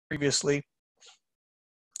previously,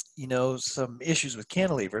 some issues with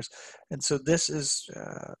cantilevers. And so this is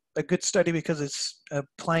a good study because it's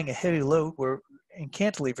applying a heavy load in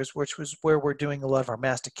cantilevers, which was where we're doing a lot of our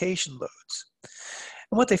mastication loads.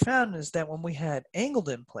 And what they found is that when we had angled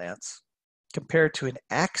implants compared to an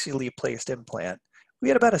axially placed implant, we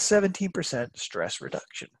had about a 17% stress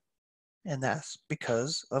reduction. And that's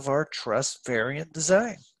because of our truss variant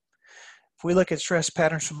design. If we look at stress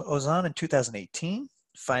patterns from Ozan in 2018,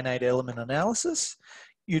 finite element analysis,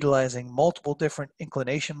 utilizing multiple different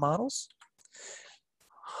inclination models,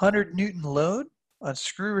 100 Newton load on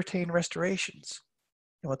screw retained restorations.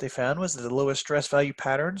 And what they found was that the lowest stress value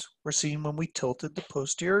patterns were seen when we tilted the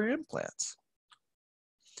posterior implants.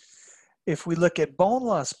 If we look at bone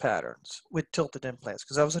loss patterns with tilted implants,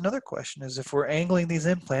 because that was another question, is if we're angling these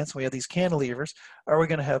implants, we have these cantilevers, are we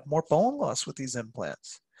going to have more bone loss with these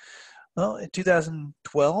implants? Well, in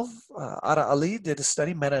 2012, Ada Ali did a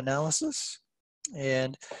study, meta-analysis,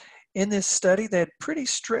 and in this study, they had pretty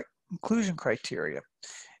strict inclusion criteria.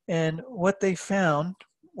 And what they found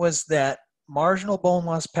was that marginal bone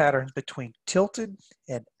loss patterns between tilted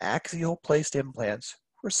and axial placed implants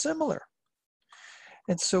were similar.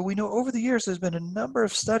 And so we know over the years there's been a number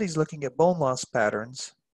of studies looking at bone loss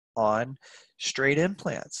patterns on straight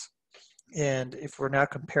implants. And if we're now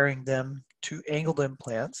comparing them to angled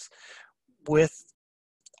implants with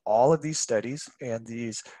all of these studies and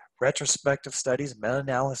these retrospective studies,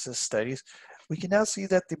 meta-analysis studies, we can now see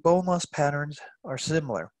that the bone loss patterns are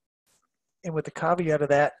similar. And with the caveat of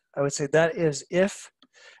that, I would say that is if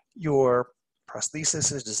your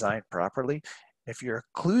prosthesis is designed properly, if your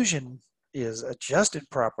occlusion is adjusted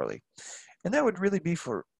properly. And that would really be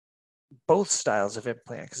for both styles of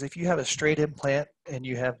implant, because if you have a straight implant and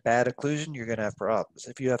you have bad occlusion, you're going to have problems.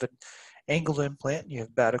 If you have an angled implant and you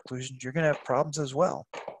have bad occlusions, you're going to have problems as well.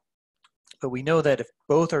 But we know that if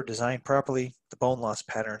both are designed properly, the bone loss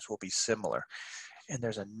patterns will be similar. And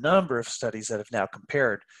there's a number of studies that have now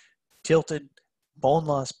compared tilted bone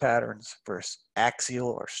loss patterns versus axial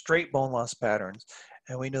or straight bone loss patterns.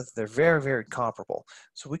 And we know that they're very, very comparable.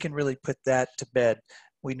 So we can really put that to bed.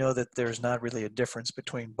 We know that there's not really a difference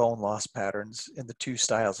between bone loss patterns in the two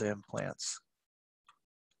styles of implants.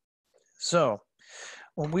 So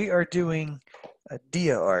when we are doing a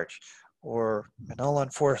dia arch or an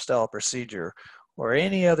all-on-4 style procedure or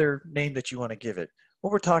any other name that you want to give it,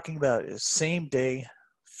 what we're talking about is same-day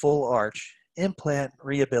full arch implant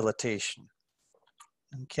rehabilitation.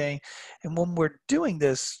 Okay, and when we're doing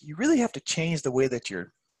this, you really have to change the way that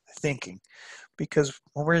you're thinking, because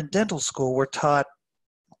when we're in dental school, we're taught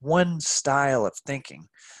one style of thinking,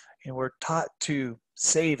 and we're taught to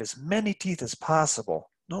save as many teeth as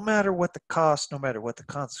possible, no matter what the cost, no matter what the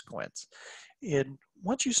consequence. And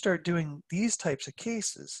once you start doing these types of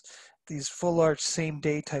cases, these full arch same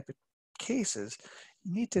day type of cases,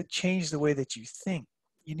 you need to change the way that you think.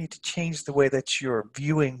 You need to change the way that you're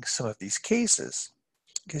viewing some of these cases,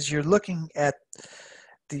 because you're looking at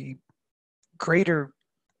the greater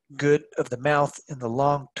good of the mouth in the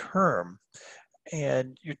long term.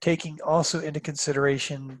 And you're taking also into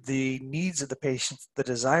consideration the needs of the patients, the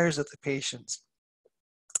desires of the patients.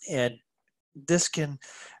 And this can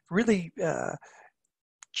really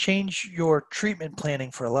change your treatment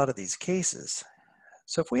planning for a lot of these cases.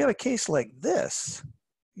 So if we have a case like this,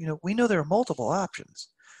 we know there are multiple options.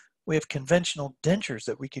 We have conventional dentures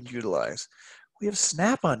that we can utilize. We have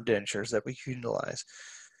snap-on dentures that we can utilize.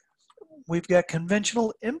 We've got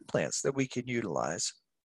conventional implants that we can utilize.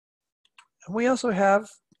 And we also have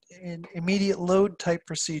an immediate load type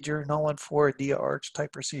procedure, an all-on-4 dia arch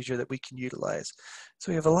type procedure that we can utilize.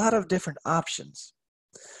 So we have a lot of different options.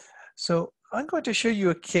 So I'm going to show you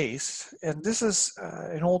a case, and this is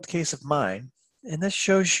an old case of mine. And this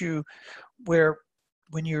shows you where,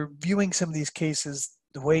 when you're viewing some of these cases,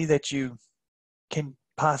 the way that you can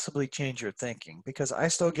possibly change your thinking, because I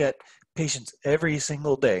still get patients every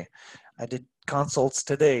single day. I did consults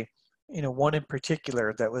today, one in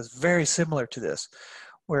particular that was very similar to this,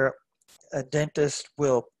 where a dentist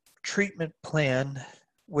will treatment plan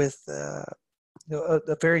with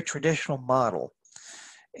a very traditional model.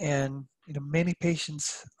 And many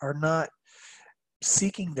patients are not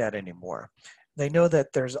seeking that anymore. They know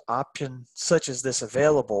that there's options such as this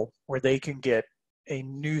available where they can get a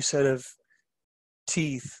new set of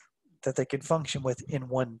teeth that they can function with in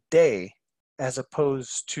one day, as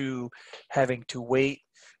opposed to having to wait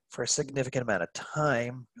for a significant amount of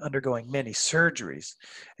time, undergoing many surgeries.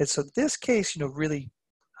 And so this case, really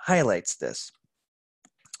highlights this.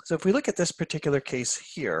 So if we look at this particular case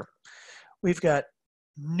here, we've got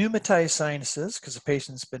pneumatized sinuses because the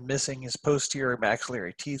patient's been missing his posterior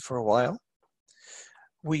maxillary teeth for a while.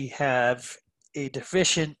 We have a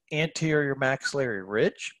deficient anterior maxillary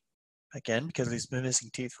ridge, again, because he's been missing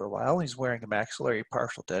teeth for a while. He's wearing a maxillary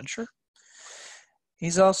partial denture.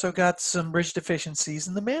 He's also got some ridge deficiencies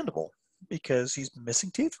in the mandible because he's been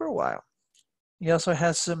missing teeth for a while. He also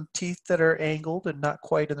has some teeth that are angled and not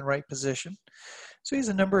quite in the right position. So he has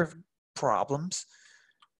a number of problems.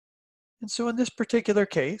 And so in this particular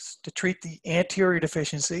case, to treat the anterior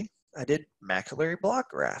deficiency, I did maxillary block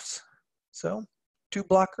grafts. So 2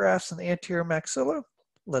 block grafts in the anterior maxilla,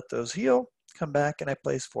 let those heal, come back, and I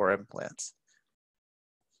place 4 implants.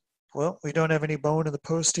 Well, we don't have any bone in the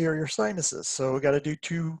posterior sinuses, so we got to do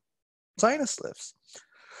 2 sinus lifts.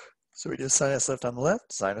 So we did a sinus lift on the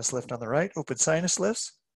left, sinus lift on the right, open sinus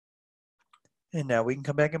lifts. And now we can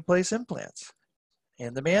come back and place implants.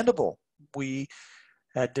 In the mandible, we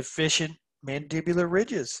had deficient mandibular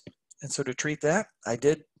ridges. And so to treat that, I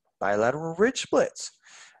did bilateral ridge splits.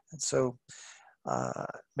 And so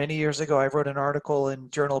many years ago, I wrote an article in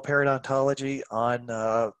Journal of Periodontology on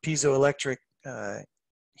piezoelectric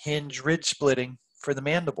hinge ridge splitting for the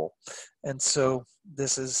mandible. And so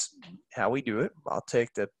this is how we do it. I'll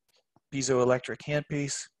take the piezoelectric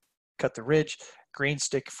handpiece, cut the ridge, green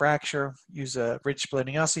stick fracture, use a ridge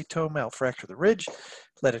splitting osteotome, I'll fracture the ridge,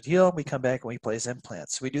 let it heal, we come back and we place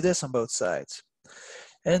implants. So we do this on both sides.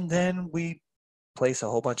 And then we place a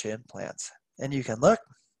whole bunch of implants. And you can look,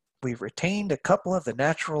 we've retained a couple of the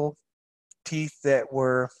natural teeth that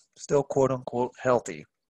were still quote unquote healthy.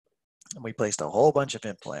 And we placed a whole bunch of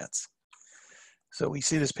implants. So we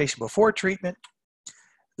see this patient before treatment.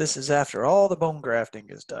 This is after all the bone grafting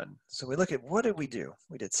is done. So we look at what did we do?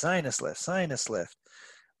 We did sinus lift, sinus lift.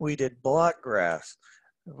 We did block grafts,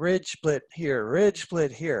 ridge split here, ridge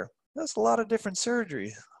split here. That's a lot of different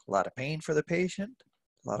surgeries, a lot of pain for the patient,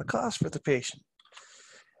 a lot of cost for the patient.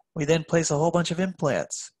 We then place a whole bunch of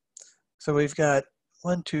implants. So we've got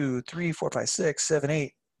 1, 2, 3, 4, 5, 6, 7,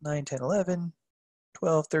 8, 9, 10, 11,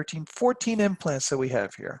 12, 13, 14 implants that we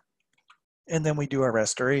have here. And then we do our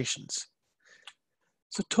restorations.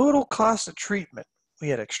 So total cost of treatment, we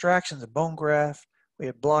had extractions of bone graft, we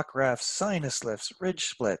had block grafts, sinus lifts, ridge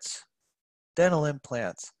splits, dental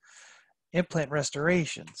implants, implant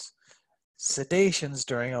restorations, sedations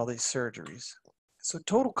during all these surgeries. So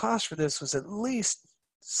total cost for this was at least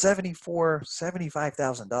 $74,000,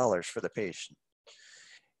 $75,000 for the patient.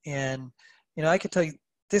 And, you know, I can tell you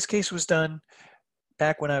this case was done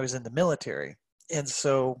back when I was in the military. And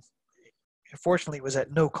so, fortunately, it was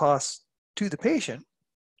at no cost to the patient.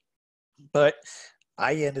 But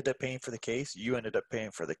I ended up paying for the case. You ended up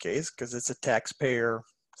paying for the case because it's a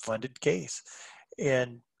taxpayer-funded case.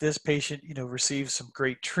 And this patient, you know, received some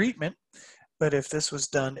great treatment. But if this was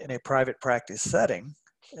done in a private practice setting,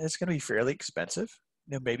 it's going to be fairly expensive.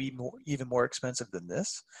 You know, maybe even more expensive than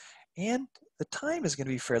this. And the time is going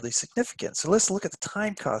to be fairly significant. So let's look at the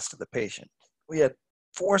time cost of the patient. We had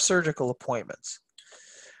 4 surgical appointments.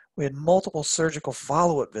 We had multiple surgical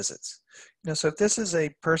follow-up visits. You know, so if this is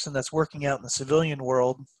a person that's working out in the civilian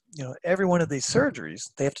world, you know, every one of these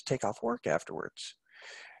surgeries, they have to take off work afterwards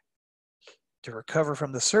to recover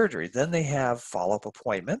from the surgery. Then they have follow-up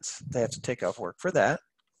appointments. They have to take off work for that.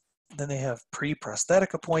 Then they have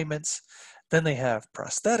pre-prosthetic appointments. Then they have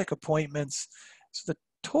prosthetic appointments. So the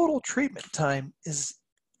total treatment time is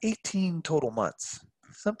 18 total months,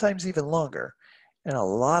 sometimes even longer, and a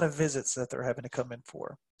lot of visits that they're having to come in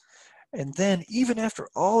for. And then even after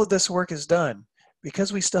all of this work is done,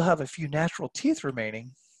 because we still have a few natural teeth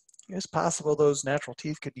remaining, it's possible those natural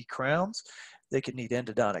teeth could need crowns. They could need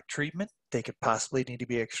endodontic treatment. They could possibly need to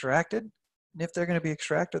be extracted. And if they're going to be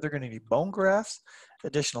extracted, they're going to need bone grafts,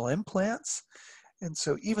 additional implants. And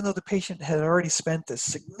so even though the patient had already spent a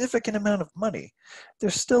significant amount of money,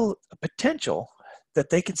 there's still a potential that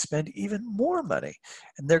they can spend even more money.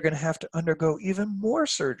 And they're going to have to undergo even more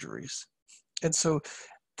surgeries. And so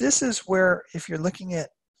this is where, if you're looking at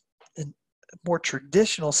a more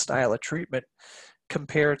traditional style of treatment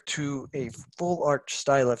compared to a full arch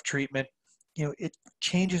style of treatment, you know, it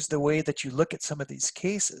changes the way that you look at some of these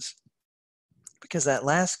cases. Because that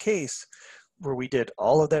last case where we did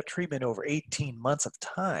all of that treatment over 18 months of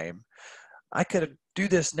time, I could do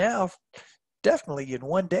this now definitely in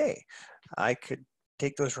one day. I could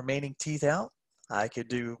take those remaining teeth out. I could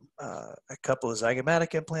do a couple of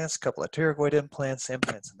zygomatic implants, a couple of pterygoid implants,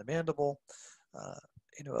 implants in the mandible,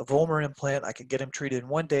 you know, a vomer implant. I could get him treated in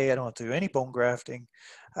one day. I don't have to do any bone grafting.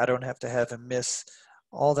 I don't have to have him miss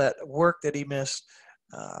all that work that he missed.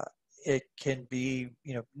 It can be,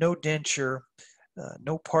 you know, no denture,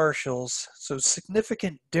 no partials. So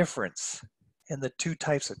significant difference in the 2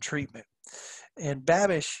 types of treatment. And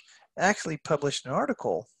Babish actually published an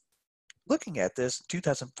article looking at this in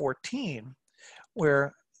 2014,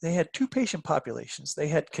 where they had two patient populations. They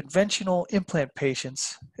had conventional implant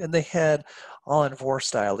patients and they had all-in-4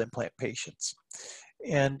 style implant patients.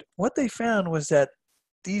 And what they found was that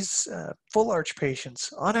these full arch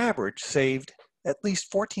patients on average saved at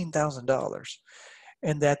least $14,000,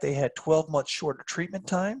 and that they had 12 months shorter treatment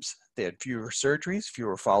times. They had fewer surgeries,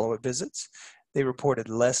 fewer follow-up visits. They reported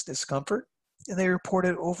less discomfort, and they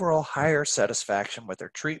reported overall higher satisfaction with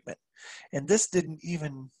their treatment. And this didn't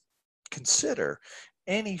even consider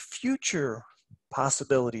any future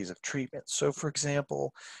possibilities of treatment. So for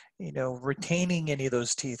example, retaining any of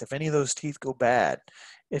those teeth, if any of those teeth go bad,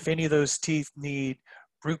 if any of those teeth need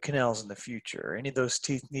root canals in the future, any of those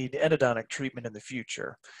teeth need endodontic treatment in the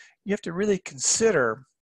future, you have to really consider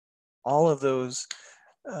all of those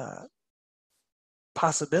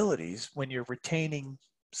possibilities when you're retaining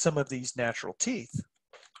some of these natural teeth.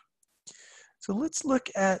 So let's look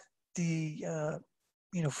at the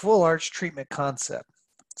full arch treatment concept.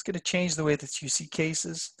 It's going to change the way that you see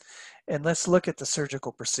cases, and let's look at the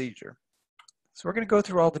surgical procedure. So we're going to go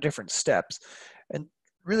through all the different steps, and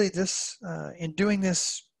really this, in doing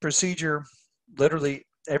this procedure literally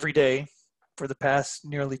every day for the past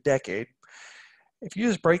nearly decade, if you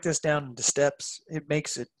just break this down into steps, it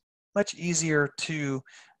makes it much easier to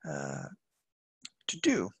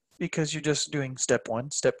do, because you're just doing step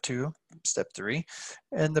 1, step 2, step 3,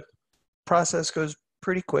 and the process goes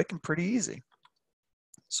pretty quick and pretty easy.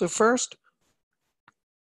 So first,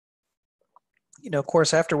 of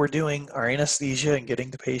course, after we're doing our anesthesia and getting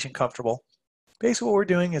the patient comfortable, basically what we're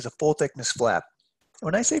doing is a full thickness flap.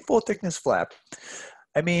 When I say full thickness flap,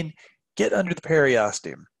 I mean get under the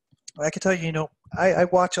periosteum. I can tell you, I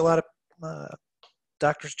watch a lot of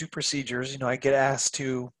doctors do procedures. I get asked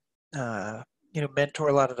to, mentor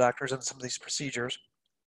a lot of doctors on some of these procedures.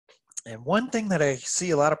 And one thing that I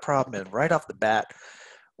see a lot of problem in right off the bat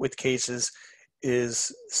with cases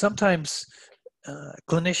is sometimes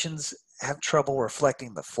clinicians have trouble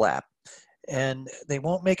reflecting the flap, and they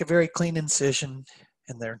won't make a very clean incision,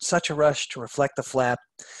 and they're in such a rush to reflect the flap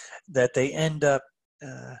that they end up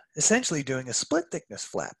essentially doing a split thickness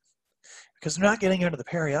flap, because they're not getting under the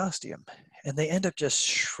periosteum, and they end up just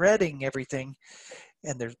shredding everything,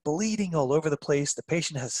 and there's bleeding all over the place. The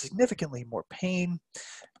patient has significantly more pain.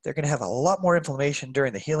 They're going to have a lot more inflammation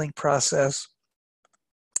during the healing process.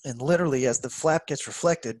 And literally, as the flap gets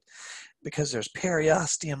reflected, because there's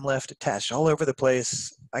periosteum left attached all over the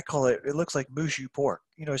place, I call it, it looks like mushu pork.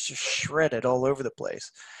 It's just shredded all over the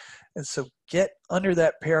place. And so get under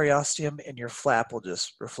that periosteum and your flap will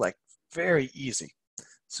just reflect very easy.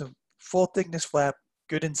 So full thickness flap,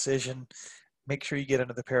 good incision, make sure you get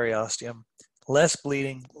under the periosteum, less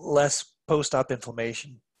bleeding, less post-op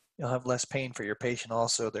inflammation. You'll have less pain for your patient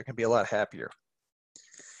also. They're going to be a lot happier.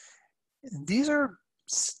 And these are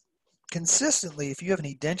consistently, if you have an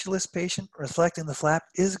edentulous patient, reflecting the flap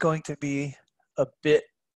is going to be a bit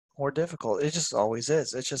more difficult. It just always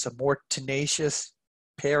is. It's just a more tenacious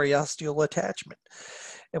periosteal attachment.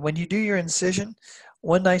 And when you do your incision,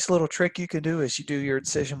 one nice little trick you can do is you do your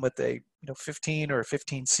incision with a 15 or a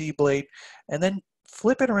 15C blade, and then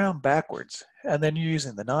flip it around backwards. And then you're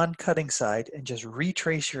using the non-cutting side and just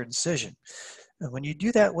retrace your incision. And when you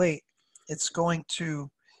do that way, it's going to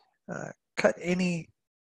cut any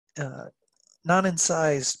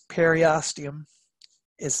non-incised periosteum.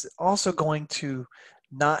 Is also going to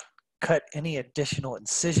not cut any additional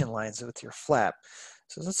incision lines with your flap.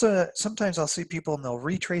 So that's sometimes I'll see people and they'll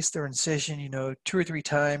retrace their incision, 2 or 3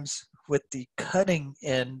 times with the cutting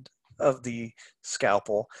end of the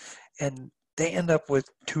scalpel, and they end up with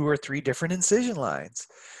 2 or 3 different incision lines,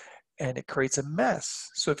 and it creates a mess.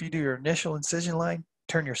 So if you do your initial incision line,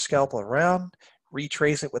 turn your scalpel around,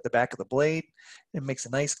 retrace it with the back of the blade, it makes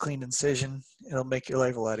a nice clean incision. It'll make your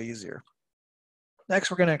life a lot easier.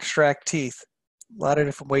 Next, we're going to extract teeth. A lot of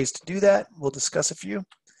different ways to do that. We'll discuss a few.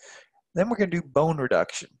 Then we're going to do bone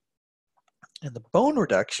reduction. And the bone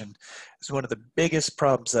reduction is one of the biggest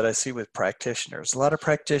problems that I see with practitioners. A lot of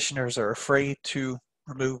practitioners are afraid to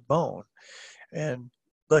remove bone. And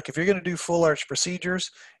look, if you're going to do full arch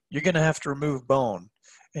procedures, you're going to have to remove bone.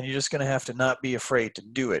 And you're just going to have to not be afraid to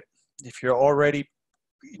do it. If you're already,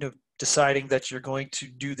 deciding that you're going to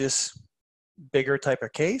do this bigger type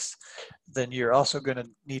of case, then you're also going to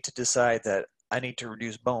need to decide that I need to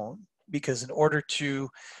reduce bone, because in order to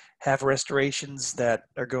have restorations that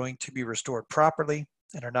are going to be restored properly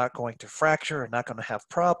and are not going to fracture and not going to have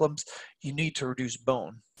problems, you need to reduce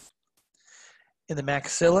bone. In the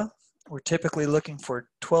maxilla, we're typically looking for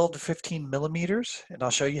 12 to 15 millimeters, and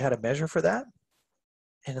I'll show you how to measure for that.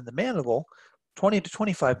 And in the mandible, 20 to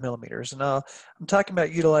 25 millimeters. And I'm talking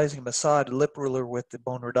about utilizing a Masad lip ruler with the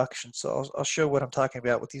bone reduction. So I'll show what I'm talking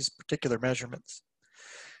about with these particular measurements.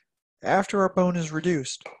 After our bone is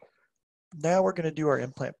reduced, now we're going to do our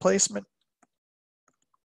implant placement.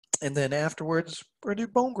 And then afterwards, we're going to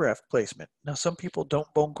do bone graft placement. Now, some people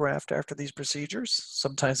don't bone graft after these procedures.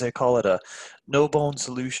 Sometimes they call it a no bone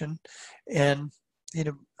solution. And,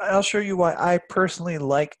 I'll show you why I personally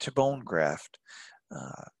like to bone graft.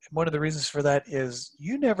 One of the reasons for that is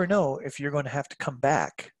you never know if you're going to have to come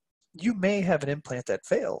back. You may have an implant that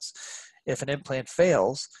fails. If an implant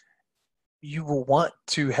fails, you will want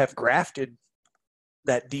to have grafted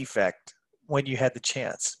that defect when you had the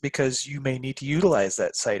chance, because you may need to utilize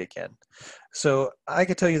that site again. So I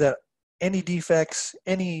can tell you that any defects,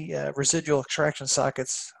 any residual extraction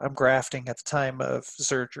sockets, I'm grafting at the time of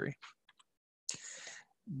surgery.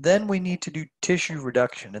 Then we need to do tissue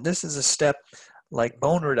reduction, and this is a step like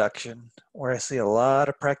bone reduction where I see a lot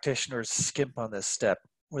of practitioners skimp on this step,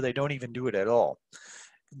 where they don't even do it at all.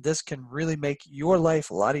 This can really make your life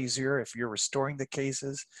a lot easier if you're restoring the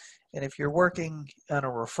cases. And if you're working on a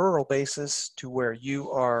referral basis to where you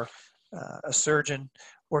are a surgeon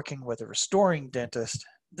working with a restoring dentist,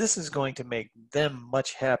 this is going to make them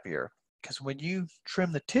much happier, because when you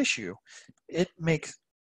trim the tissue, it makes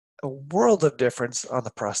a world of difference on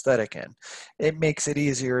the prosthetic end. It makes it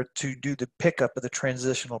easier to do the pickup of the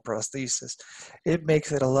transitional prosthesis. It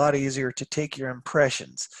makes it a lot easier to take your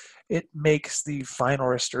impressions. It makes the final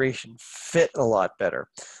restoration fit a lot better.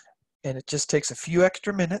 And it just takes a few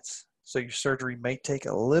extra minutes, so your surgery may take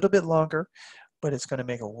a little bit longer, but it's going to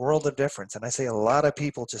make a world of difference. And I say a lot of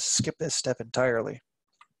people just skip this step entirely.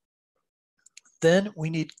 Then we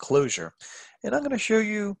need closure. And I'm going to show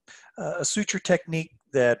you a suture technique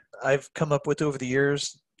that I've come up with over the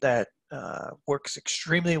years that works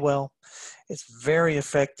extremely well. It's very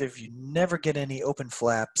effective. You never get any open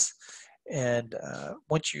flaps. And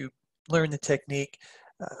once you learn the technique,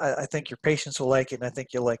 I think your patients will like it, and I think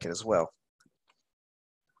you'll like it as well.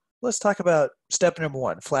 Let's talk about step number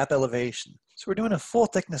one, flap elevation. So we're doing a full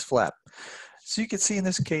thickness flap. So you can see in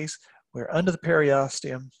this case, we're under the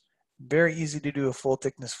periosteum. Very easy to do a full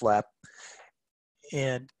thickness flap.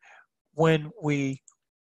 And when we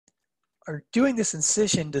are doing this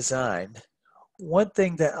incision design, one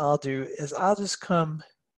thing that I'll do is I'll just come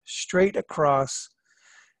straight across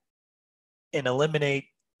and eliminate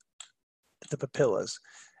the papillas.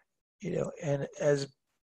 And as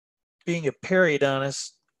being a periodontist,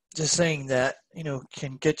 just saying that,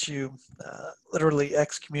 can get you literally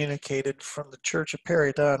excommunicated from the Church of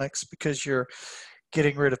Periodontics because you're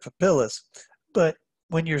getting rid of papillas. But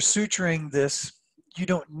when you're suturing this, you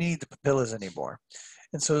don't need the papillas anymore.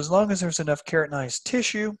 And so as long as there's enough keratinized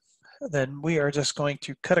tissue, then we are just going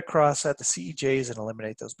to cut across at the CEJs and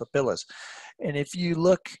eliminate those papillas. And if you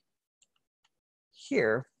look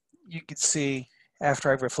here, you can see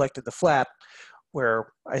after I've reflected the flap where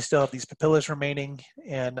I still have these papillas remaining,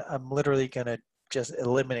 and I'm literally going to just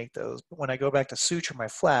eliminate those. But when I go back to suture my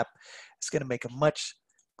flap, it's going to make a much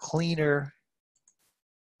cleaner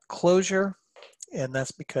closure, and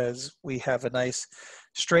that's because we have a nice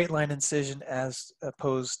straight line incision as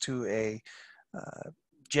opposed to a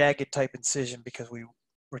jagged type incision because we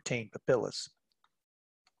retain papillas.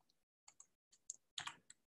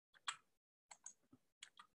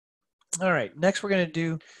 All right, next we're going to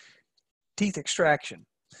do teeth extraction.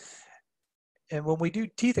 And when we do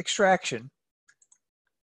teeth extraction,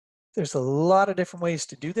 there's a lot of different ways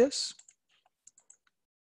to do this.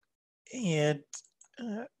 And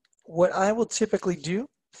what I will typically do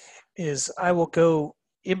is I will go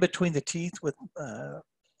in between the teeth with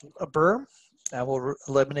a burr. I will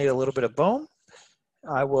eliminate a little bit of bone.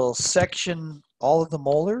 I will section all of the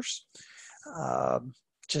molars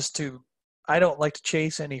I don't like to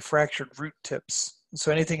chase any fractured root tips.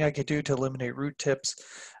 So anything I could do to eliminate root tips,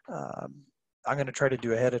 I'm going to try to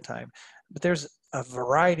do ahead of time. But there's a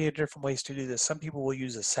variety of different ways to do this. Some people will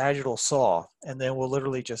use a sagittal saw, and then we'll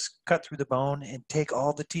literally just cut through the bone and take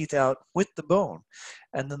all the teeth out with the bone.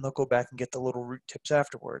 And then they'll go back and get the little root tips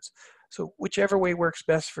afterwards. So whichever way works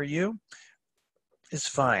best for you is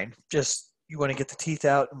fine. Just you want to get the teeth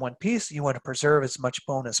out in one piece. You want to preserve as much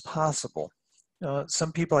bone as possible.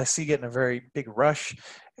 Some people I see get in a very big rush,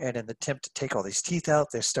 and in the attempt to take all these teeth out,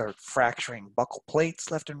 they start fracturing buccal plates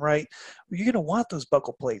left and right. Well, you're going to want those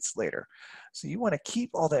buccal plates later. So you want to keep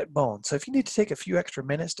all that bone. So if you need to take a few extra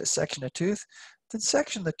minutes to section a tooth, then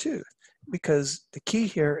section the tooth, because the key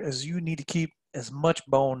here is you need to keep as much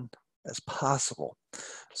bone as possible.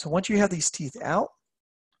 So once you have these teeth out,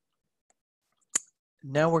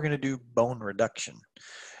 now we're going to do bone reduction.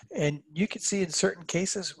 And you can see in certain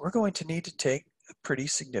cases, we're going to need to take a pretty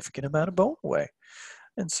significant amount of bone away.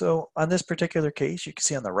 And so on this particular case, you can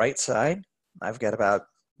see on the right side, I've got about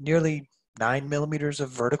nearly 9 millimeters of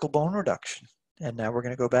vertical bone reduction. And now we're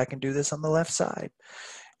going to go back and do this on the left side.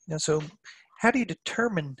 So how do you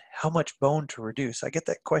determine how much bone to reduce? I get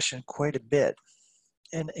that question quite a bit.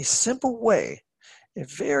 And a simple way, a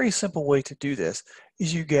very simple way to do this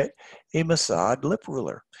is you get a Mossad lip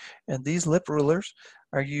ruler. And these lip rulers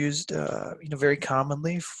are used very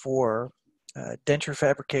commonly for denture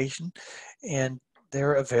fabrication, and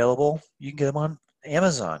they're available. You can get them on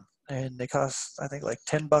Amazon, and they cost, I think, like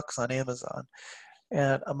 $10 on Amazon.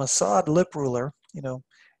 And a Mossad lip ruler,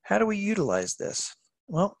 how do we utilize this?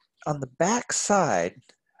 Well, on the back side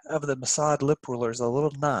of the Mossad lip ruler is a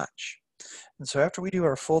little notch. And so after we do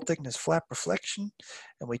our full thickness flap reflection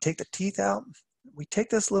and we take the teeth out, we take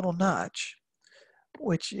this little notch,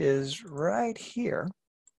 which is right here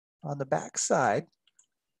on the back side,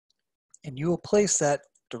 and you will place that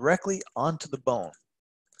directly onto the bone.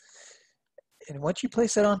 And once you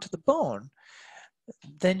place that onto the bone,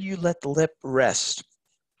 then you let the lip rest.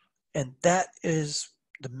 And that is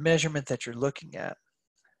the measurement that you're looking at.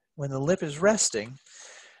 When the lip is resting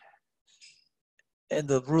and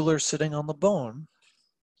the ruler sitting on the bone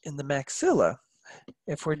in the maxilla,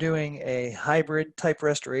 if we're doing a hybrid type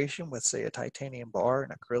restoration with, say, a titanium bar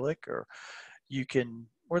and acrylic, or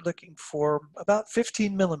we're looking for about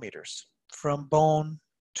 15 millimeters from bone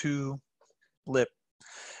to lip.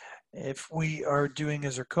 If we are doing a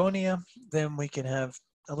zirconia, then we can have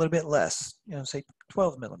a little bit less, say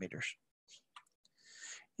 12 millimeters.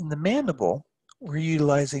 In the mandible, we're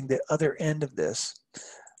utilizing the other end of this.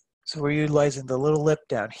 So we're utilizing the little lip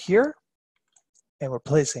down here, and we're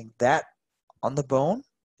placing that on the bone,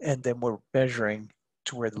 and then we're measuring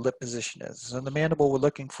to where the lip position is. So in the mandible, we're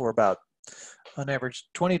looking for about, on average,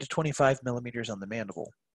 20 to 25 millimeters on the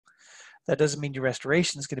mandible. That doesn't mean your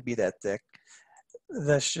restoration is going to be that thick.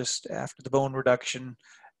 That's just after the bone reduction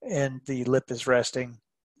and the lip is resting.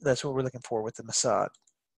 That's what we're looking for with the Mossad.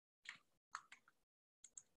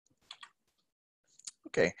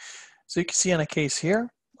 Okay, so you can see on a case here,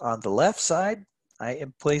 on the left side, I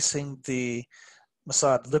am placing the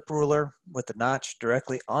Mossad lip ruler with the notch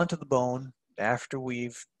directly onto the bone after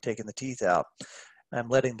we've taken the teeth out. I'm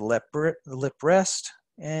letting the lip rest,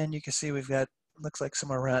 and you can see we've got, looks like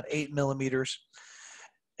somewhere around 8 millimeters.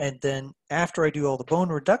 And then after I do all the bone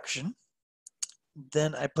reduction,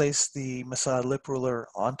 then I place the Mossad lip ruler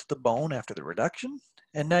onto the bone after the reduction.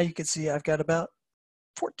 And now you can see I've got about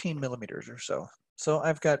 14 millimeters or so. So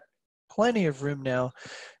I've got plenty of room now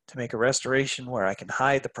to make a restoration where I can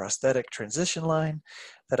hide the prosthetic transition line,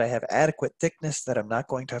 that I have adequate thickness, that I'm not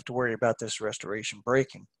going to have to worry about this restoration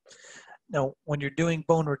breaking. Now, when you're doing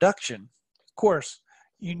bone reduction, of course,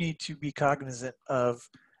 you need to be cognizant of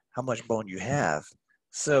how much bone you have.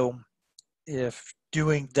 So if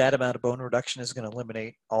doing that amount of bone reduction is going to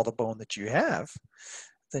eliminate all the bone that you have,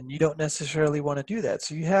 then you don't necessarily want to do that.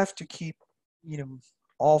 So you have to keep,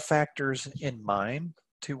 all factors in mind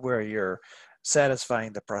to where you're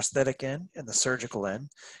satisfying the prosthetic end and the surgical end.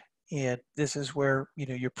 And this is where,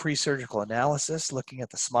 your pre-surgical analysis, looking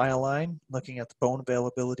at the smile line, looking at the bone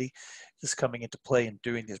availability, is coming into play in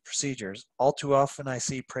doing these procedures. All too often I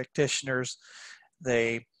see practitioners,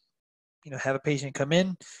 they have a patient come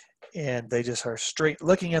in and they just are straight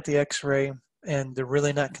looking at the x-ray, and they're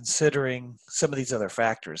really not considering some of these other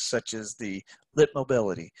factors, such as the lip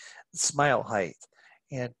mobility, the smile height.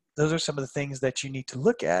 And those are some of the things that you need to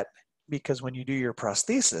look at, because when you do your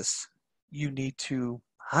prosthesis, you need to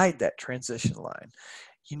hide that transition line.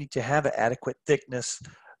 You need to have an adequate thickness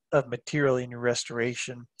of material in your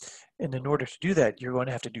restoration. And in order to do that, you're going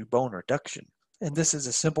to have to do bone reduction. And this is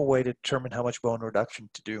a simple way to determine how much bone reduction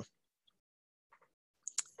to do.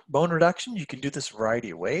 Bone reduction, you can do this a variety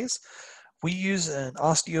of ways. We use an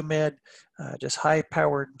OsteoMed, just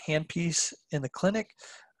high-powered handpiece in the clinic.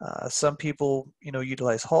 Some people,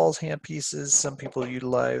 utilize Hall's handpieces. Some people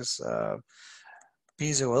utilize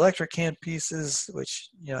piezoelectric handpieces, which,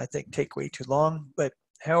 I think take way too long. But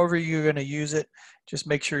however you're going to use it, just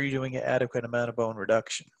make sure you're doing an adequate amount of bone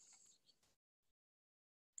reduction.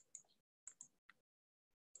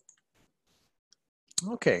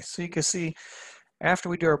 Okay, so you can see after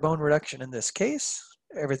we do our bone reduction in this case,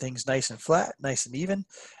 everything's nice and flat, nice and even.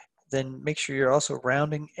 Then make sure you're also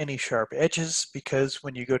rounding any sharp edges, because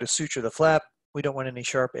when you go to suture the flap, we don't want any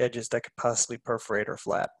sharp edges that could possibly perforate our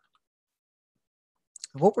flap.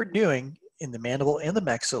 And what we're doing in the mandible and the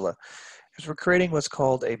maxilla is we're creating what's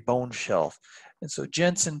called a bone shelf. And so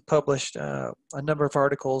Jensen published a number of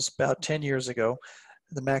articles about 10 years ago,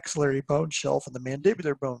 the maxillary bone shelf and the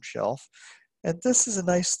mandibular bone shelf. And this is a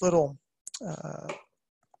nice little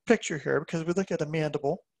picture here because we look at a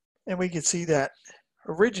mandible and we can see that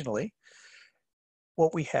originally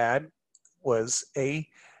what we had was a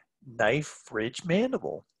knife ridge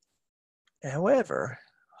mandible. However,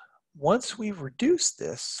 once we reduce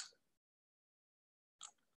this,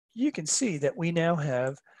 you can see that we now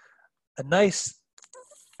have a nice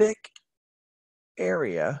thick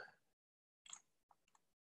area,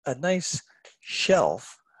 a nice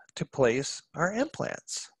shelf to place our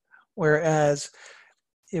implants. Whereas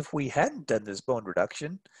if we hadn't done this bone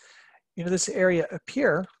reduction, this area up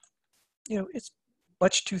here, it's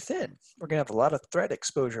much too thin. We're going to have a lot of thread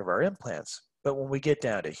exposure of our implants. But when we get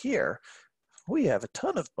down to here, we have a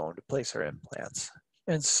ton of bone to place our implants.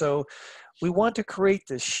 And so we want to create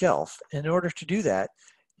this shelf. In order to do that,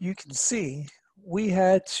 you can see we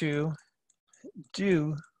had to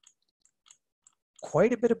do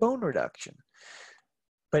quite a bit of bone reduction.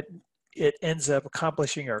 But it ends up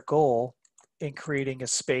accomplishing our goal in creating a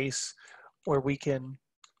space where we can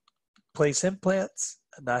place implants,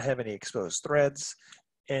 not have any exposed threads,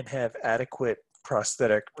 and have adequate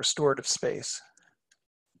prosthetic restorative space.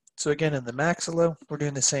 So again, in the maxilla, we're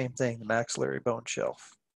doing the same thing, the maxillary bone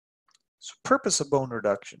shelf. So purpose of bone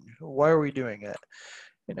reduction, why are we doing it?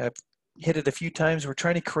 And I've hit it a few times, we're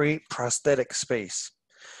trying to create prosthetic space.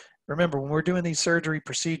 Remember, when we're doing these surgery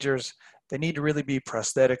procedures, they need to really be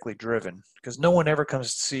prosthetically driven because no one ever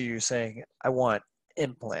comes to see you saying, I want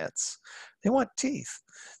implants. They want teeth.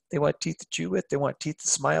 They want teeth to chew with. They want teeth to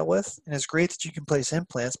smile with. And it's great that you can place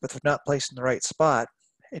implants, but if they're not placed in the right spot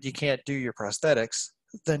and you can't do your prosthetics,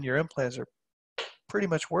 then your implants are pretty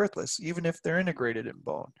much worthless, even if they're integrated in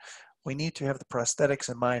bone. We need to have the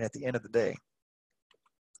prosthetics in mind at the end of the day.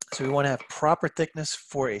 So we want to have proper thickness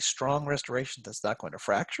for a strong restoration that's not going to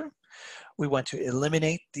fracture. We want to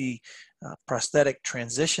eliminate the prosthetic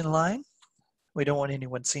transition line. We don't want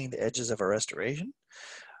anyone seeing the edges of our restoration.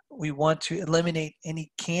 We want to eliminate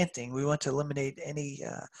any canting. We want to eliminate any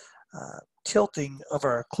tilting of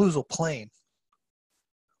our occlusal plane.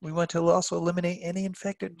 We want to also eliminate any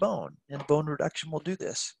infected bone, and bone reduction will do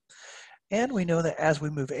this. And we know that as we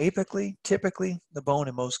move apically, typically the bone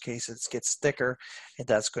in most cases gets thicker, and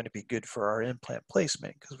that's going to be good for our implant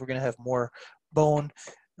placement because we're going to have more bone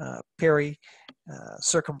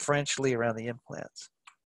circumferentially around the implants.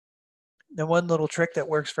 Now, one little trick that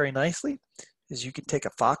works very nicely is you can take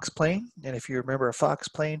a Fox plane, and if you remember a Fox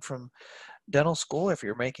plane from dental school, if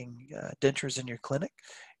you're making dentures in your clinic,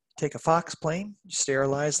 take a Fox plane, you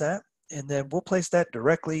sterilize that, and then we'll place that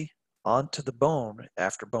directly onto the bone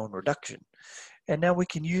after bone reduction. And now we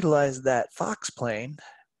can utilize that Fox plane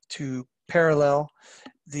to parallel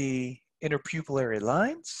the interpupillary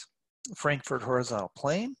lines, Frankfurt horizontal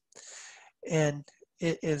plane, and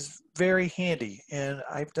it is very handy. And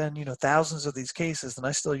I've done thousands of these cases, and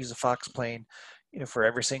I still use a Fox plane for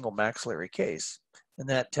every single maxillary case. And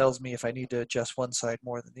that tells me if I need to adjust one side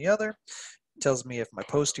more than the other. It tells me if my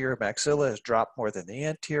posterior maxilla has dropped more than the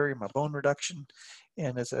anterior, my bone reduction,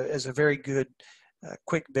 and is a very good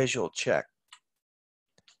quick visual check.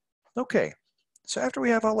 Okay, so after we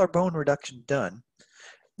have all our bone reduction done,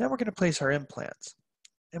 now we're going to place our implants.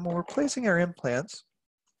 And when we're placing our implants,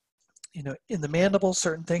 in the mandible,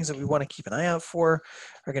 certain things that we want to keep an eye out for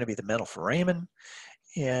are going to be the mental foramen,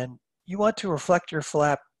 and you want to reflect your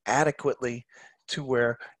flap adequately to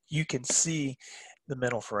where you can see the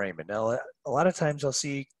mental foramen. Now, a lot of times I'll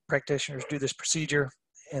see practitioners do this procedure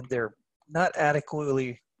and they're not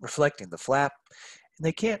adequately reflecting the flap, and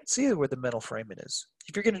they can't see where the mental foramen is.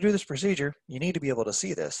 If you're going to do this procedure, you need to be able to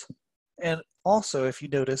see this. And also, if you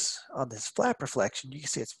notice on this flap reflection, you can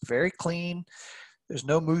see it's very clean. There's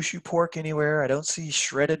no mushu pork anywhere. I don't see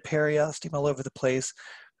shredded periosteum all over the place,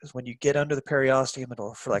 because when you get under the periosteum,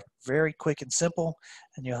 it'll reflect very quick and simple,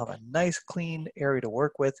 and you'll have a nice clean area to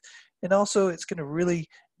work with. And also, it's going to really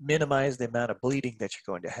minimize the amount of bleeding that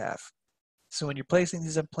you're going to have. So when you're placing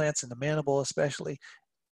these implants in the mandible especially,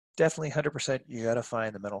 definitely 100% you got to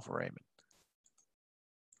find the mental foramen.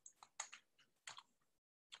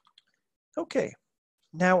 Okay,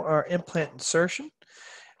 now our implant insertion,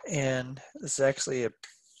 and this is actually a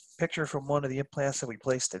picture from one of the implants that we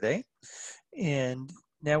placed today. And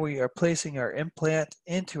now we are placing our implant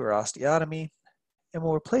into our osteotomy, and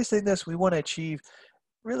when we're placing this, we want to achieve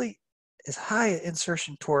really as high an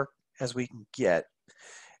insertion torque as we can get.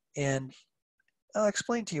 And I'll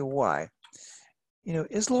explain to you why.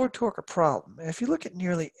 Is lower torque a problem? If you look at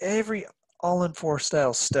nearly every all-in-4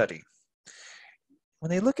 style study,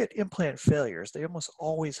 when they look at implant failures, they almost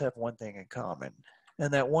always have one thing in common.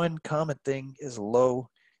 And that one common thing is low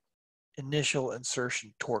initial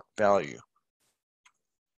insertion torque value.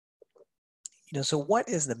 So what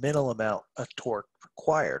is the minimal amount of torque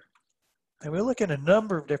required? And we look at a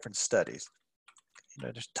number of different studies.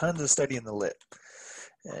 There's tons of study in the lit.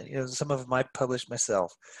 And, some of them I published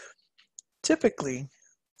myself. Typically,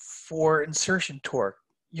 for insertion torque,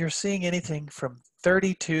 you're seeing anything from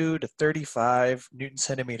 32 to 35 Newton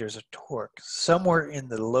centimeters of torque. Somewhere in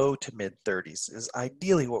the low to mid 30s is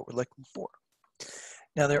ideally what we're looking for.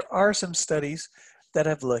 Now, there are some studies that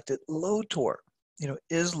have looked at low torque.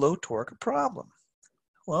 Is low torque a problem?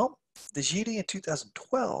 Well, the GD in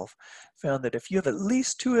 2012 found that if you have at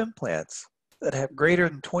least 2 implants that have greater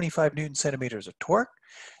than 25 Newton centimeters of torque,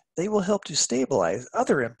 they will help to stabilize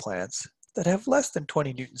other implants that have less than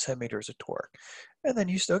 20 Newton centimeters of torque. And then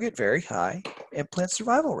you still get very high implant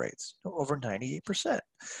survival rates, over 98%.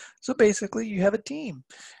 So basically you have a team,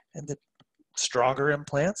 and the stronger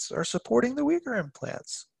implants are supporting the weaker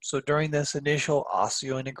implants. So during this initial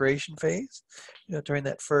osseointegration phase, during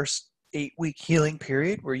that first 8-week healing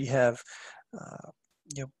period where you have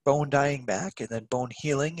bone dying back and then bone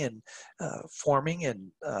healing and forming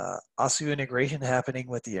and osseointegration happening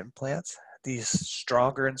with the implants, these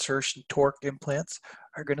stronger insertion torque implants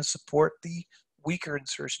are going to support the weaker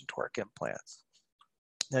insertion torque implants.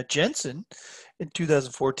 Now, Jensen in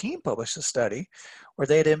 2014 published a study where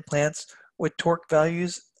they had implants with torque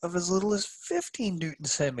values of as little as 15 Newton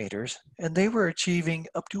centimeters, and they were achieving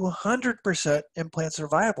up to 100% implant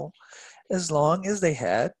survival as long as they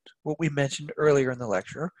had what we mentioned earlier in the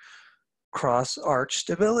lecture, cross arch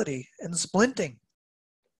stability and splinting.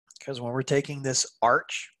 Because when we're taking this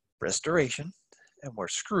arch restoration and we're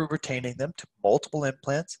screw retaining them to multiple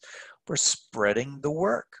implants, we're spreading the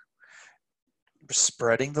work, we're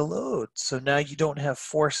spreading the load. So now you don't have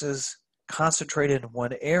forces concentrated in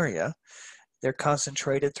one area. They're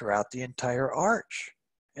concentrated throughout the entire arch.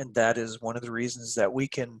 And that is one of the reasons that we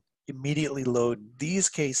can immediately load these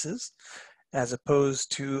cases as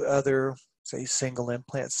opposed to other, say, single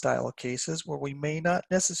implant style cases where we may not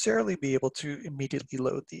necessarily be able to immediately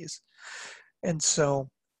load these. And so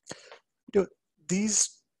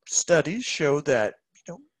these studies show that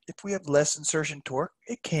if we have less insertion torque,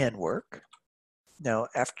 it can work. Now,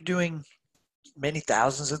 after doing many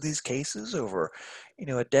thousands of these cases over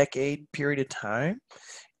a decade period of time,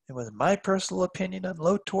 and with my personal opinion on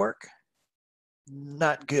low torque,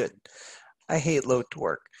 not good. I hate low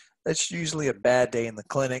torque. That's usually a bad day in the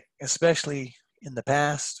clinic, especially in the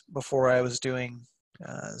past before I was doing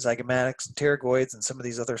zygomatics and pterygoids and some of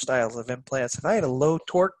these other styles of implants. If I had a low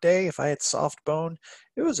torque day, if I had soft bone,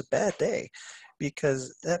 it was a bad day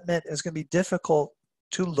because that meant it was going to be difficult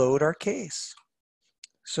to load our case.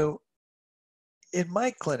 So in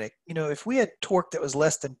my clinic, if we had torque that was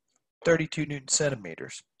less than 32 Newton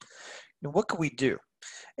centimeters, what could we do?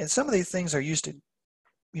 And some of these things are used to,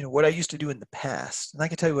 what I used to do in the past, and I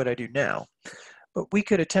can tell you what I do now, but we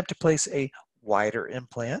could attempt to place a wider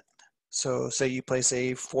implant. So say you place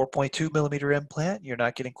a 4.2 millimeter implant, you're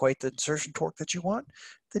not getting quite the insertion torque that you want,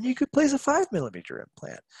 then you could place a 5 millimeter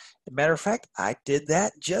implant. As a matter of fact, I did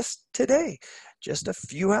that just today, just a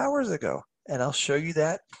few hours ago. And I'll show you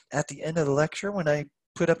that at the end of the lecture when I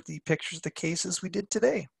put up the pictures of the cases we did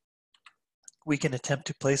today. We can attempt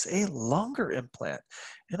to place a longer implant.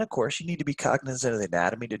 And of course, you need to be cognizant of the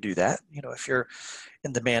anatomy to do that. If you're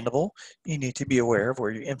in the mandible, you need to be aware of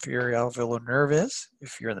where your inferior alveolar nerve is.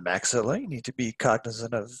 If you're in the maxilla, you need to be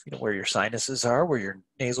cognizant of where your sinuses are, where your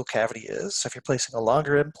nasal cavity is. So if you're placing a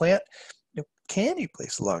longer implant, can you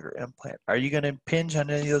place a longer implant? Are you going to impinge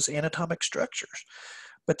on any of those anatomic structures?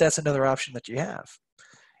 But that's another option that you have.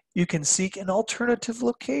 You can seek an alternative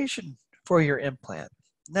location for your implant.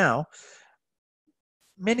 Now,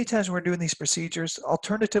 many times when we're doing these procedures,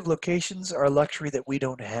 alternative locations are a luxury that we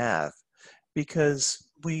don't have because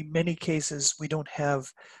many cases, we don't have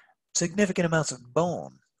significant amounts of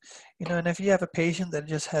bone. And if you have a patient that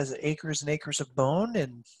just has acres and acres of bone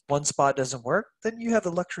and one spot doesn't work, then you have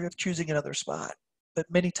the luxury of choosing another spot. But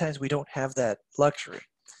many times we don't have that luxury.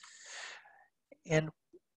 And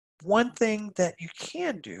one thing that you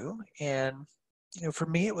can do, and for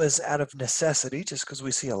me it was out of necessity just because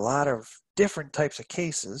we see a lot of different types of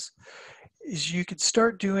cases, is you could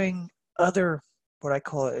start doing other, what I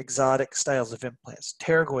call exotic styles of implants,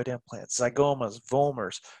 pterygoid implants, zygomas,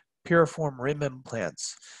 vollmers, piriform rim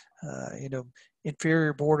implants,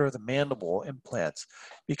 inferior border of the mandible implants,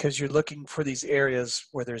 because you're looking for these areas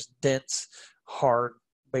where there's dense, hard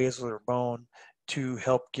basilar bone to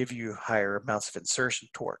help give you higher amounts of insertion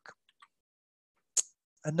torque.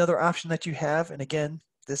 Another option that you have, and again,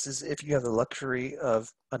 this is if you have the luxury of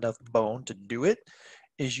enough bone to do it,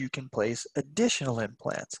 is you can place additional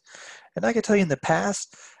implants. And I can tell you in the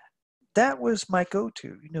past, that was my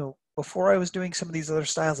go-to. before I was doing some of these other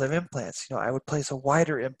styles of implants, I would place a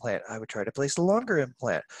wider implant. I would try to place a longer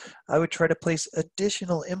implant. I would try to place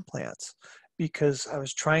additional implants because I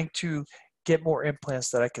was trying to get more implants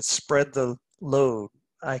that I could spread the load.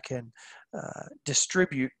 I can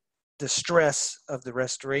distribute the stress of the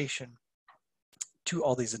restoration to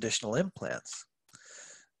all these additional implants.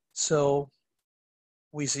 So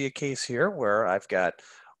we see a case here where I've got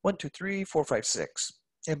 1, 2, 3, 4, 5, 6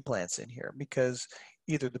 implants in here because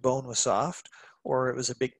either the bone was soft or it was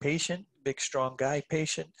a big patient, big strong guy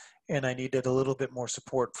patient, and I needed a little bit more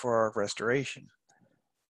support for our restoration.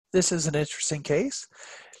 This is an interesting case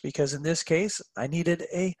because in this case, I needed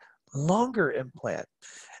a longer implant.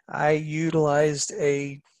 I utilized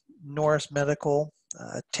a Noris Medical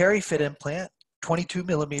TerryFit implant, 22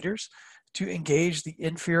 millimeters, to engage the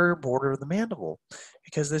inferior border of the mandible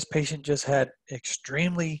because this patient just had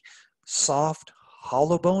extremely soft,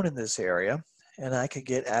 hollow bone in this area, and I could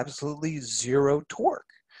get absolutely zero torque.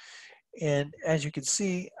 And as you can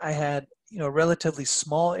see, I had a relatively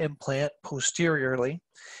small implant posteriorly,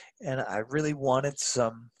 and I really wanted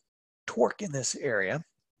some torque in this area.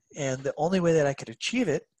 And the only way that I could achieve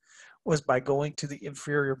it was by going to the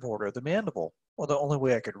inferior border of the mandible. Well, the only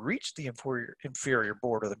way I could reach the inferior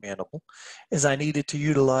border of the mandible is I needed to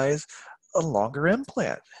utilize a longer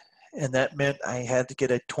implant. And that meant I had to get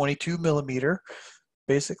a 22 millimeter,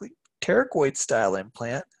 basically pterygoid style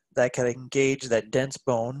implant that could engage that dense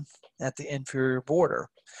bone at the inferior border.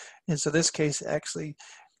 And so this case actually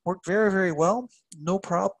worked very, very well, no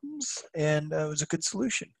problems, and it was a good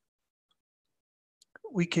solution.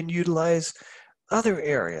 We can utilize other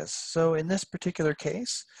areas. So in this particular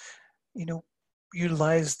case,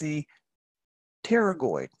 utilize the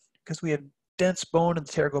pterygoid because we have dense bone in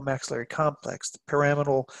the pterygomaxillary complex, the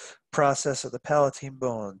pyramidal process of the palatine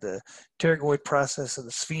bone, the pterygoid process of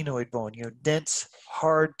the sphenoid bone, dense,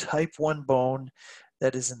 hard type 1 bone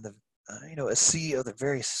that is in the, a sea of the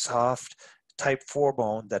very soft type 4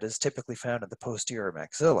 bone that is typically found in the posterior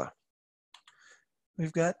maxilla.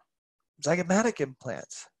 We've got zygomatic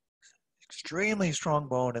implants, extremely strong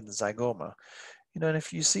bone in the zygoma. And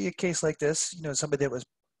if you see a case like this, somebody that was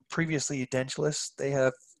previously edentulous, they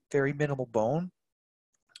have very minimal bone.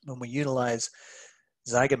 When we utilize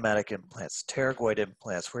zygomatic implants, pterygoid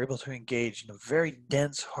implants, we're able to engage in a very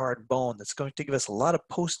dense, hard bone that's going to give us a lot of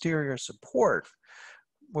posterior support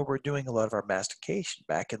where we're doing a lot of our mastication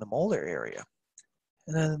back in the molar area.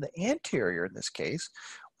 And then in the anterior, in this case,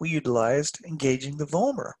 we utilized engaging the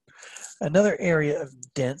vomer, another area of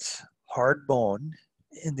dense, hard bone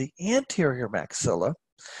in the anterior maxilla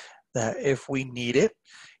that if we need it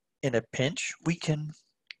in a pinch, we can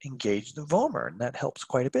engage the vomer, and that helps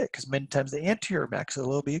quite a bit because many times the anterior maxilla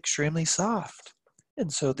will be extremely soft.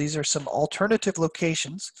 And so these are some alternative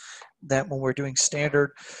locations that when we're doing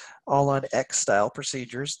standard all-on-X style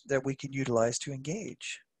procedures that we can utilize to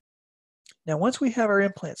engage. Now, once we have our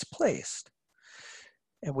implants placed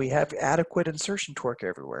and we have adequate insertion torque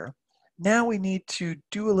everywhere, now we need to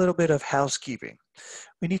do a little bit of housekeeping.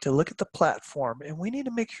 We need to look at the platform and we need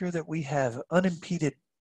to make sure that we have unimpeded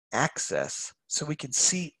access so we can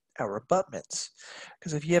seat our abutments.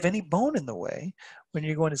 Because if you have any bone in the way, when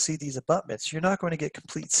you're going to seat these abutments, you're not going to get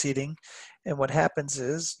complete seating. And what happens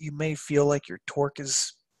is you may feel like your torque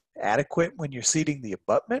is adequate when you're seating the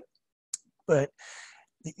abutment, but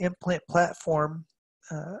the implant platform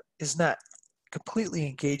is not completely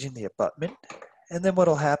engaging the abutment. And then what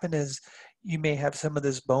will happen is you may have some of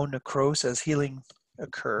this bone necrosis as healing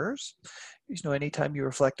occurs. Anytime you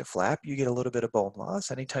reflect a flap, you get a little bit of bone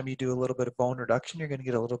loss. Anytime you do a little bit of bone reduction, you're going to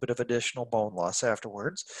get a little bit of additional bone loss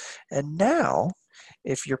afterwards. And now,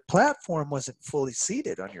 if your platform wasn't fully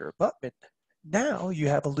seated on your abutment, now you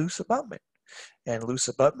have a loose abutment. And loose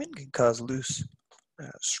abutment can cause loose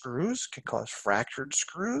screws, can cause fractured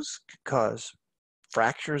screws, can cause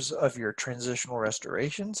fractures of your transitional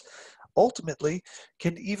restorations, ultimately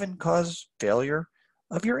can even cause failure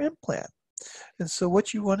of your implant. And so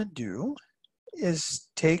what you want to do is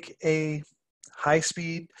take a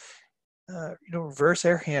high-speed reverse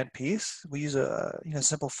air handpiece. We use a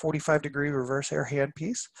simple 45-degree reverse air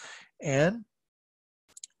handpiece and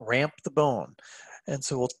ramp the bone. And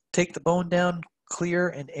so we'll take the bone down, clear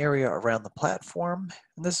an area around the platform,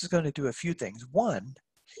 and this is going to do a few things. One,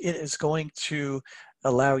 it is going to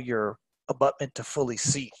allow your abutment to fully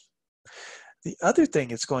seat. The other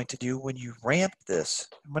thing it's going to do when you ramp this,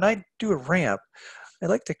 when I do a ramp, I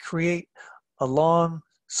like to create a long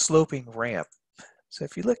sloping ramp. So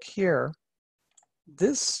if you look here,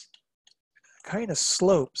 this kind of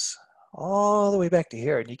slopes all the way back to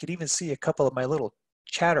here, and you can even see a couple of my little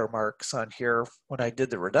chatter marks on here when I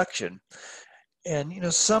did the reduction.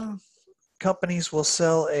 And some companies will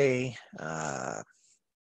sell a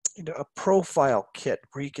a profile kit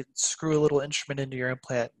where you can screw a little instrument into your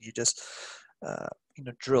implant. And you just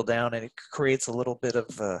drill down, and it creates a little bit of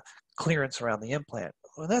clearance around the implant.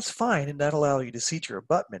 Well, that's fine, and that allows you to seat your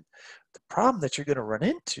abutment. The problem that you're going to run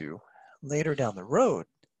into later down the road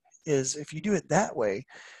is if you do it that way,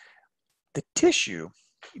 the tissue,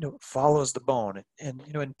 follows the bone. And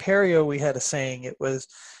in perio, we had a saying. It was,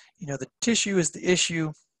 the tissue is the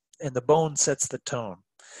issue, and the bone sets the tone.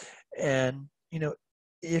 And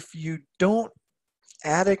if you don't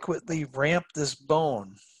adequately ramp this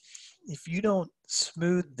bone, if you don't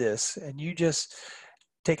smooth this, and you just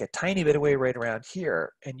take a tiny bit away right around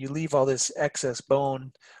here, and you leave all this excess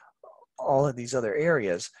bone all in these other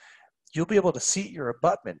areas, you'll be able to seat your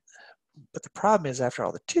abutment. But the problem is, after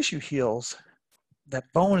all the tissue heals, that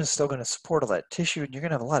bone is still going to support all that tissue, and you're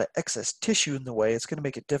going to have a lot of excess tissue in the way. It's going to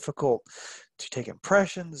make it difficult to take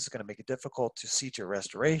impressions. It's going to make it difficult to seat your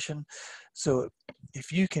restoration. So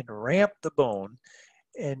if you can ramp the bone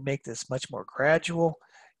and make this much more gradual,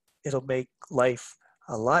 it'll make life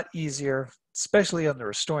a lot easier, especially on the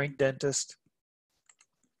restoring dentist.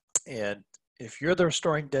 And if you're the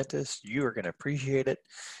restoring dentist, you are going to appreciate it.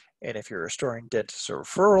 And if you're restoring dentists or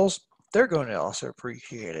referrals, they're going to also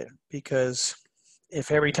appreciate it, because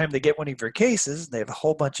if every time they get one of your cases, they have a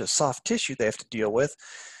whole bunch of soft tissue they have to deal with,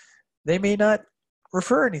 they may not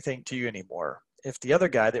refer anything to you anymore. If the other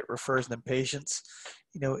guy that refers them patients,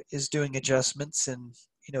 is doing adjustments, and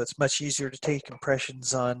it's much easier to take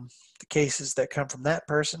impressions on the cases that come from that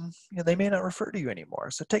person, they may not refer to you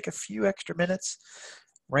anymore. So take a few extra minutes,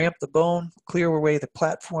 ramp the bone, clear away the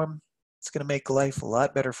platform. It's going to make life a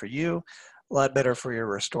lot better for you, a lot better for your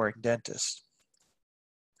restoring dentist.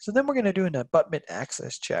 So then we're going to do an abutment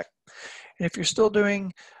access check. And if you're still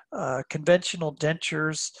doing conventional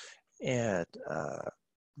dentures, and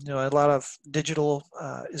a lot of digital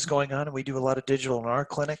is going on, and we do a lot of digital in our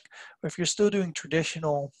clinic. But if you're still doing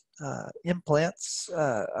traditional implants,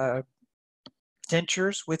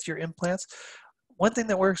 dentures with your implants, one thing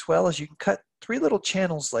that works well is you can cut 3 little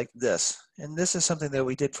channels like this. And this is something that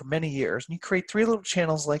we did for many years. And you create 3 little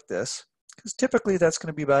channels like this, because typically that's going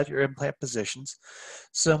to be about your implant positions,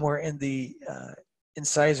 somewhere in the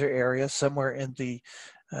incisor area, somewhere in the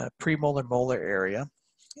premolar molar area.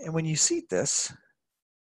 And when you seat this,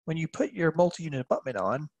 when you put your multi-unit abutment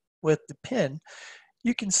on with the pin,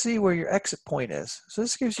 you can see where your exit point is. So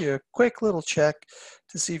this gives you a quick little check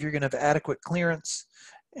to see if you're going to have adequate clearance,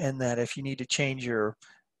 and that if you need to change your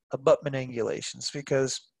abutment angulations.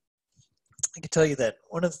 Because I can tell you that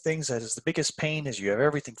one of the things that is the biggest pain is you have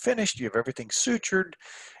everything finished, you have everything sutured,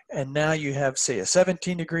 and now you have, say, a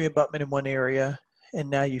 17-degree abutment in one area, and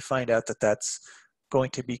now you find out that that's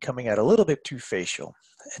going to be coming out a little bit too facial.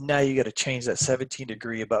 And now you got to change that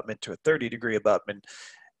 17-degree abutment to a 30-degree abutment.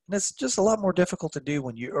 And it's just a lot more difficult to do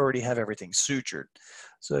when you already have everything sutured.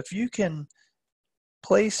 So if you can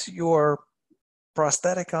place your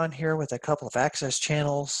prosthetic on here with a couple of access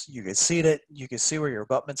channels, you can seat it, you can see where your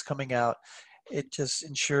abutment's coming out. It just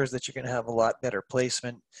ensures that you're going to have a lot better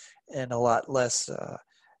placement and a lot less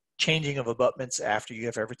changing of abutments after you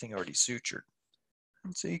have everything already sutured.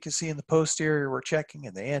 And so you can see in the posterior we're checking,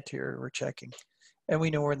 and the anterior we're checking, and we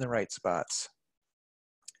know we're in the right spots.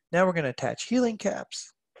 Now we're going to attach healing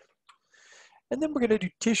caps, and then we're going to do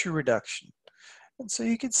tissue reduction. And so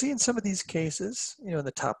you can see in some of these cases, in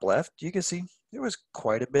the top left, you can see there was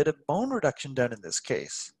quite a bit of bone reduction done in this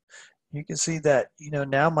case. You can see that,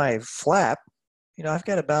 now my flap, I've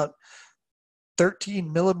got about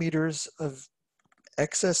 13 millimeters of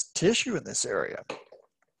excess tissue in this area.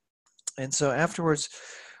 And so afterwards,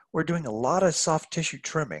 we're doing a lot of soft tissue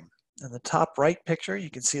trimming. In the top right picture, you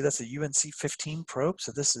can see that's a UNC 15 probe.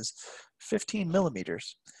 So this is 15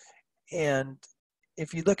 millimeters. And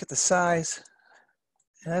if you look at the size,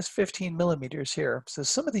 and that's 15 millimeters here. So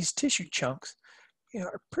some of these tissue chunks,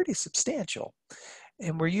 are pretty substantial.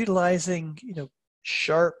 And we're utilizing,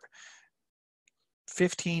 sharp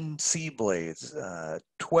 15 C blades,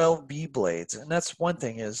 12 B blades. And that's one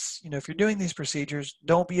thing is, if you're doing these procedures,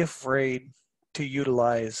 don't be afraid to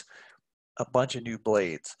utilize a bunch of new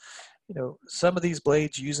blades. Some of these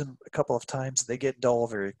blades, use them a couple of times, they get dull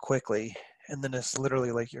very quickly. And then it's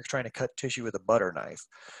literally like you're trying to cut tissue with a butter knife.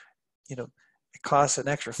 It costs an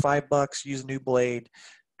extra $5, use a new blade,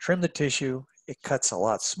 trim the tissue. It cuts a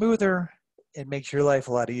lot smoother. It makes your life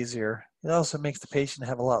a lot easier. It also makes the patient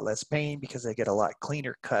have a lot less pain because they get a lot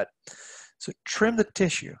cleaner cut. So trim the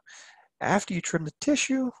tissue. After you trim the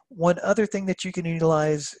tissue, one other thing that you can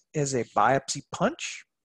utilize is a biopsy punch.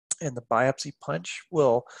 And the biopsy punch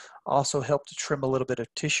will also help to trim a little bit of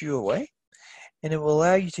tissue away. and it will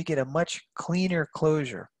allow you to get a much cleaner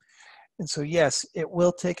closure. And so yes, it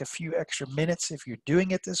will take a few extra minutes if you're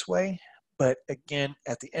doing it this way, but again,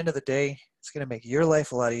 at the end of the day, it's going to make your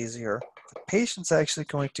life a lot easier. The patient's actually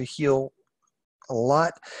going to heal a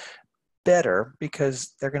lot better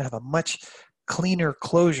because they're going to have a much cleaner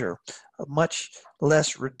closure, a much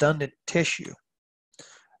less redundant tissue.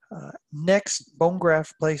 Next, bone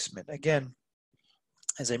graft placement. Again,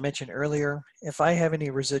 as I mentioned earlier, if I have any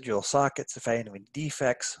residual sockets, if I have any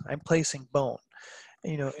defects, I'm placing bone.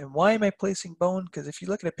 And why am I placing bone? Because if you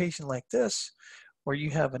look at a patient like this, where you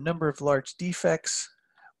have a number of large defects,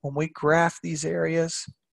 when we graft these areas,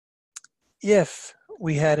 if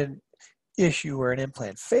we had an issue where an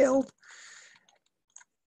implant failed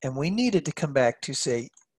and we needed to come back to, say,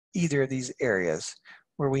 either of these areas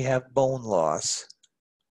where we have bone loss,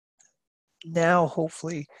 now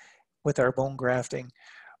hopefully with our bone grafting,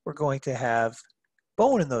 we're going to have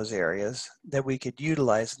bone in those areas that we could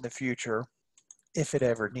utilize in the future if it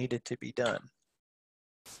ever needed to be done.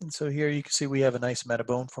 And so here you can see we have a nice amount of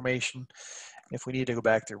bone formation. If we need to go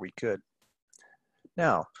back there, we could.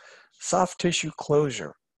 Now, soft tissue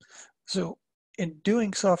closure. So in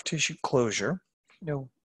doing soft tissue closure,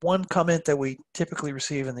 one comment that we typically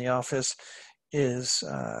receive in the office is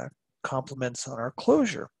compliments on our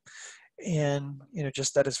closure. And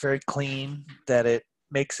just that it's very clean, that it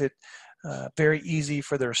makes it very easy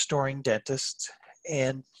for the restoring dentists.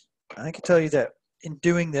 And I can tell you that in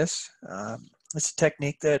doing this, it's a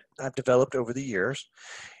technique that I've developed over the years,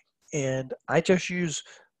 and I just use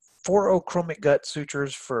 4.0 chromic gut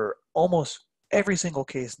sutures for almost every single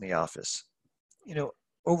case in the office.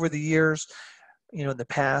 Over the years, in the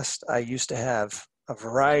past, I used to have a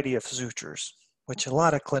variety of sutures, which a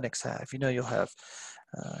lot of clinics have. You'll have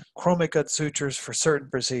chromic gut sutures for certain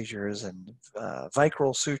procedures, and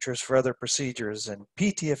vicryl sutures for other procedures, and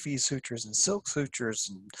PTFE sutures, and silk sutures,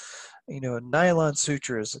 and nylon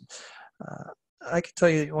sutures. I can tell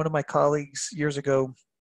you, one of my colleagues years ago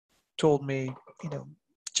told me,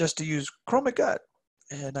 just to use chromic gut.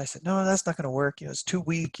 And I said, no, that's not going to work. It's too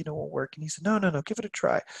weak. It won't work. And he said, no, give it a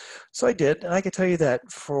try. So I did. And I can tell you that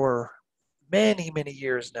for many, many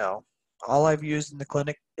years now, all I've used in the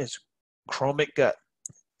clinic is chromic gut.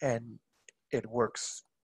 And it works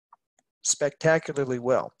spectacularly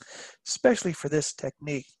well, especially for this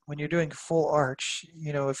technique. When you're doing full arch,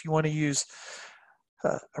 if you want to use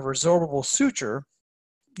a resorbable suture,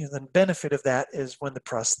 the benefit of that is when the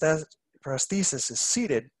prosthesis is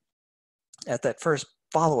seated at that first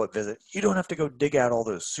follow-up visit, you don't have to go dig out all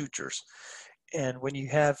those sutures. And when you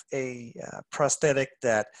have a prosthetic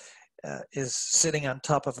that is sitting on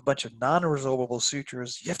top of a bunch of non-resorbable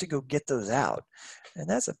sutures, you have to go get those out. And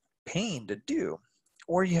that's a pain to do.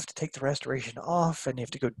 Or you have to take the restoration off and you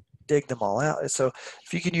have to go dig them all out. So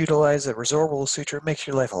if you can utilize a resorbable suture, it makes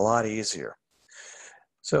your life a lot easier.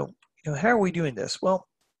 So, how are we doing this? Well,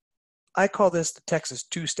 I call this the Texas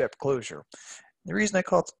two-step closure. The reason I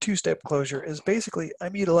call it the two-step closure is basically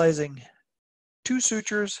I'm utilizing 2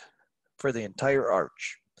 sutures for the entire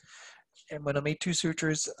arch. And when I make 2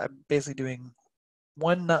 sutures, I'm basically doing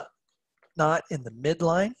 1 knot in the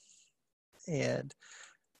midline, and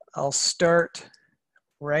I'll start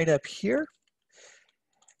right up here.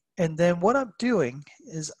 And then what I'm doing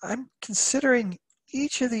is I'm considering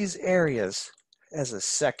each of these areas as a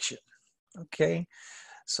section. Okay,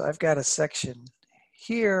 so I've got a section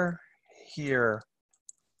here, here,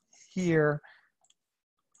 here,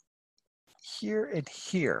 here, and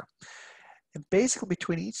here. And basically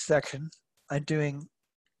between each section, I'm doing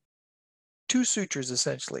 2 sutures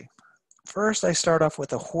essentially. First, I start off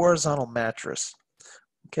with a horizontal mattress.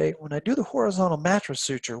 Okay, when I do the horizontal mattress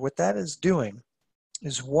suture, what that is doing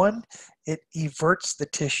is, 1, it everts the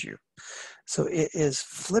tissue. So it is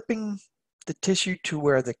flipping the tissue to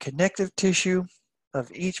where the connective tissue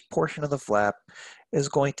of each portion of the flap is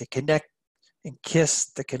going to connect and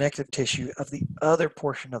kiss the connective tissue of the other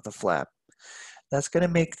portion of the flap. That's going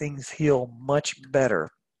to make things heal much better.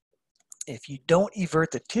 If you don't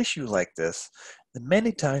evert the tissue like this, then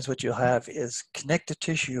many times what you'll have is connective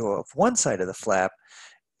tissue of one side of the flap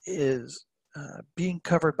is being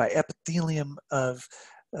covered by epithelium of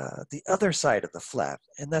the other side of the flap,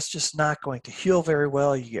 and that's just not going to heal very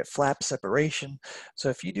well. You get flap separation. So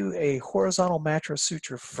if you do a horizontal mattress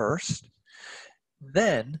suture first,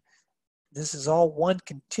 then this is all one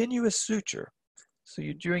continuous suture. So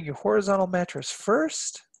you're doing your horizontal mattress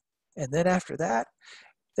first, and then after that,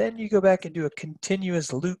 then you go back and do a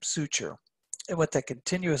continuous loop suture. And what that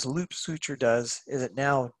continuous loop suture does is it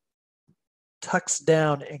now tucks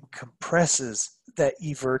down and compresses that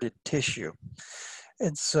everted tissue.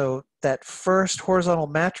 And so that first horizontal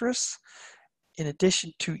mattress in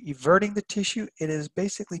addition to everting the tissue, it is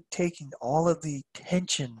basically taking all of the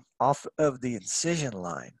tension off of the incision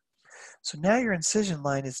line. So now your incision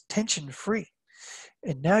line is tension-free.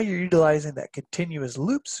 And now you're utilizing that continuous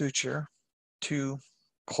loop suture to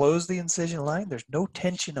close the incision line. There's no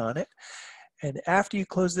tension on it. And after you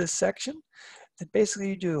close this section, then basically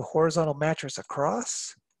you do a horizontal mattress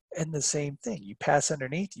across, and the same thing. You pass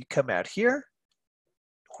underneath, you come out here,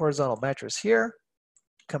 horizontal mattress here,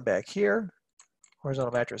 come back here,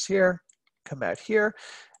 horizontal mattress here, come out here,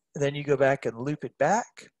 and then you go back and loop it back.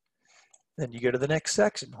 Then you go to the next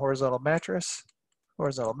section, horizontal mattress,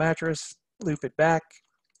 loop it back.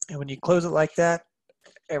 And when you close it like that,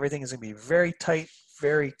 everything is going to be very tight,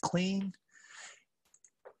 very clean.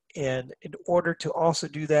 And in order to also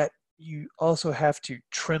do that, you also have to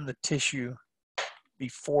trim the tissue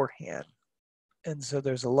beforehand. And so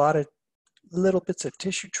there's a lot of little bits of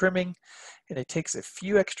tissue trimming, and it takes a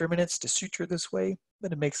few extra minutes to suture this way,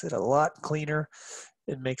 but it makes it a lot cleaner.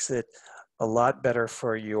 It makes it a lot better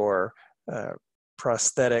for your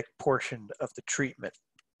prosthetic portion of the treatment.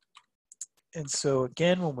 And so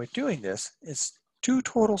again, when we're doing this, it's 2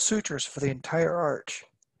 total sutures for the entire arch.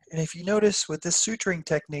 And if you notice with this suturing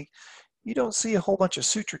technique, you don't see a whole bunch of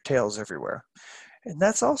suture tails everywhere. And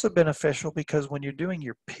that's also beneficial because when you're doing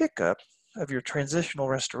your pickup of your transitional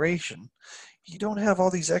restoration, you don't have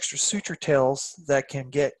all these extra suture tails that can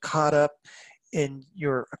get caught up in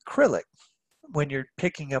your acrylic when you're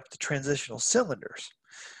picking up the transitional cylinders.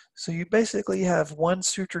 So you basically have 1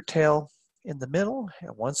 suture tail in the middle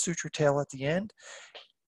and 1 suture tail at the end,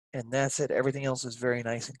 and that's it. Everything else is very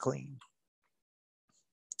nice and clean.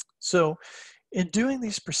 So in doing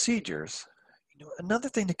these procedures, another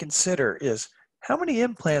thing to consider is how many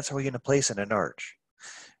implants are we going to place in an arch?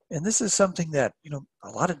 And this is something that a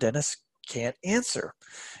lot of dentists can't answer.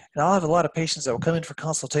 And I'll have a lot of patients that will come in for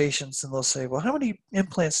consultations and they'll say, well, how many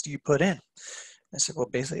implants do you put in? I said, well,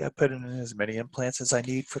 basically I put in as many implants as I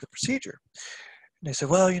need for the procedure. And they said,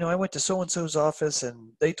 well, I went to so-and-so's office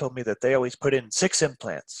and they told me that they always put in 6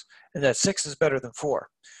 implants and that 6 is better than 4.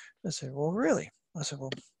 I said, well, really? I said,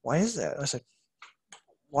 well, why is that? I said,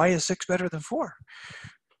 why is 6 better than 4?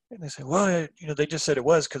 And they said, well, they just said it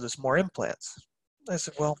was because it's more implants. I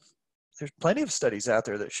said, well, there's plenty of studies out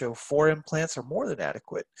there that show 4 implants are more than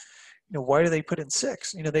adequate. Why do they put in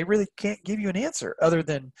 6? They really can't give you an answer other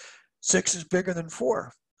than 6 is bigger than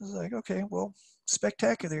 4. I was like, okay, well,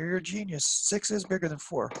 spectacular, you're a genius. 6 is bigger than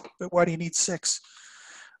 4, but why do you need 6?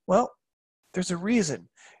 Well, there's a reason,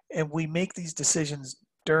 and we make these decisions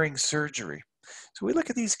during surgery. So we look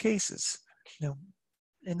at these cases.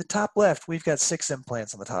 In the top left, we've got 6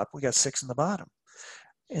 implants on the top. We got 6 in the bottom.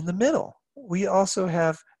 In the middle, we also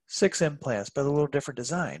have 6 implants, but a little different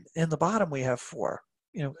design. In the bottom, we have 4.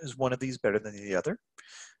 Is one of these better than the other?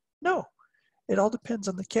 No. It all depends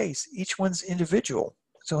on the case. Each one's individual.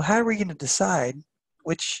 So how are we going to decide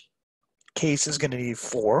which case is going to need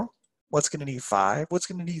 4? What's going to need 5? What's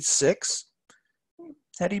going to need 6?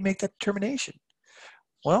 How do you make that determination?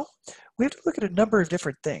 Well, we have to look at a number of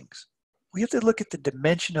different things. We have to look at the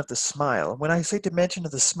dimension of the smile. When I say dimension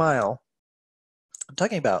of the smile, I'm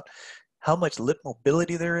talking about how much lip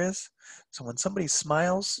mobility there is. So when somebody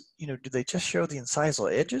smiles, do they just show the incisal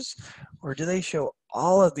edges, or do they show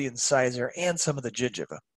all of the incisor and some of the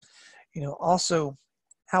gingiva? Also,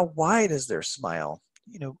 how wide is their smile?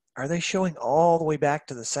 Are they showing all the way back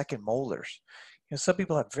to the second molars? Some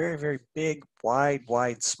people have very, very big,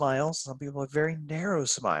 wide smiles. Some people have very narrow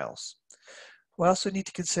smiles. We also need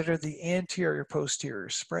to consider the anterior-posterior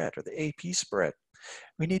spread, or the AP spread.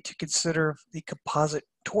 We need to consider the composite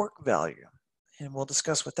torque value, and we'll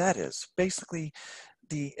discuss what that is. Basically,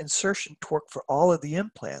 the insertion torque for all of the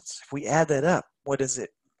implants. If we add that up, what does it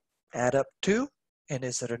add up to? And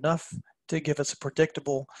is it enough to give us a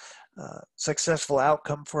predictable, successful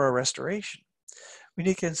outcome for our restoration? We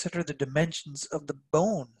need to consider the dimensions of the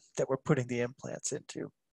bone that we're putting the implants into.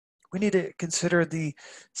 We need to consider the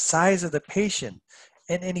size of the patient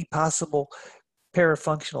and any possible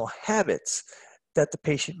parafunctional habits that the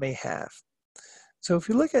patient may have. So if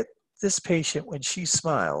you look at this patient when she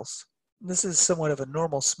smiles, this is somewhat of a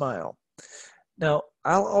normal smile. Now,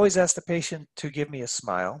 I'll always ask the patient to give me a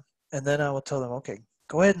smile, and then I will tell them, okay,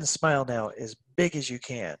 go ahead and smile now as big as you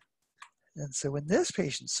can. And so when this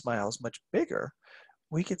patient smiles much bigger,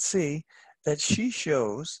 we can see that she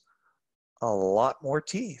shows a lot more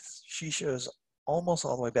teeth. She shows almost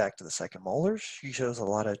all the way back to the second molars. She shows a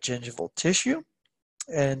lot of gingival tissue.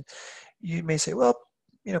 And you may say, well,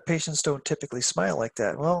 patients don't typically smile like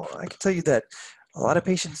that. Well, I can tell you that a lot of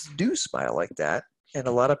patients do smile like that. And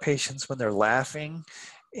a lot of patients, when they're laughing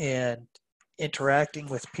and interacting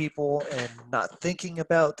with people and not thinking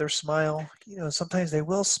about their smile. Sometimes they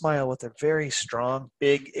will smile with a very strong,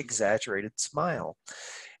 big, exaggerated smile.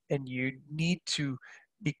 And you need to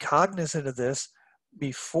be cognizant of this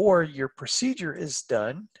before your procedure is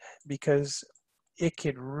done, because it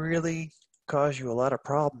can really cause you a lot of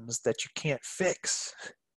problems that you can't fix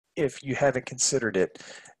if you haven't considered it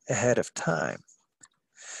ahead of time.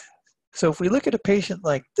 So if we look at a patient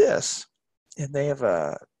like this, and they have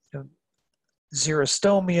a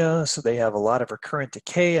xerostomia, so they have a lot of recurrent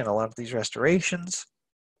decay and a lot of these restorations,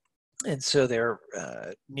 and so they're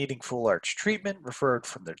needing full arch treatment referred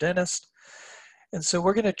from their dentist. And so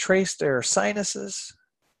we're going to trace their sinuses,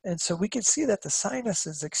 and so we can see that the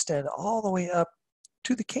sinuses extend all the way up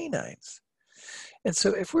to the canines. And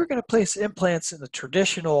so if we're going to place implants in the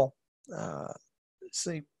traditional,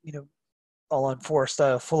 say, all-on-4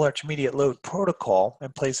 style full arch immediate load protocol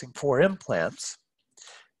and placing 4 implants,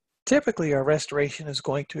 typically our restoration is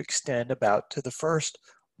going to extend about to the first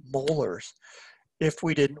molars if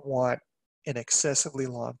we didn't want an excessively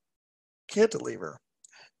long cantilever.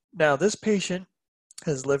 Now, this patient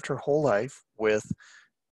has lived her whole life with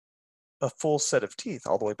a full set of teeth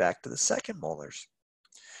all the way back to the second molars.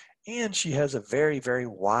 And she has a very, very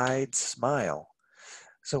wide smile.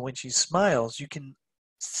 So when she smiles, you can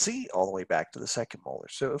see all the way back to the second molar.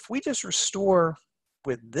 So if we just restore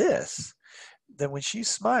with this, then when she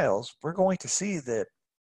smiles, we're going to see the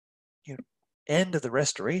end of the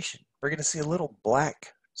restoration. We're going to see a little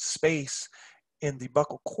black space in the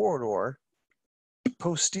buccal corridor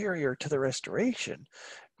posterior to the restoration,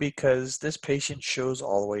 because this patient shows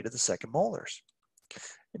all the way to the second molars.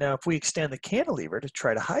 Now, if we extend the cantilever to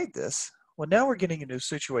try to hide this, well, now we're getting into a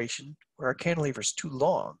situation where our cantilever is too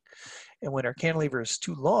long. And when our cantilever is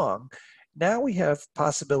too long, now we have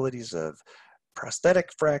possibilities of prosthetic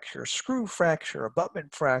fracture, screw fracture,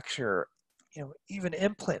 abutment fracture, even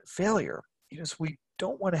implant failure. So we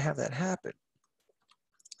don't want to have that happen.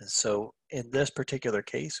 And so in this particular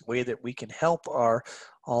case, the way that we can help our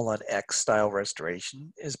all-on-X style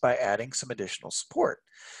restoration is by adding some additional support.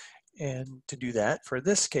 And to do that, for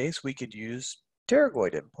this case, we could use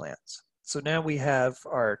pterygoid implants. So now we have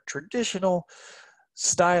our traditional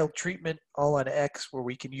style treatment all-on-X, where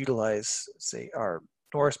we can utilize, say, our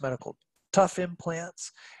Noris Medical Tuff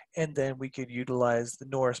implants, and then we could utilize the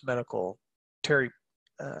Noris Medical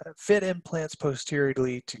fit implants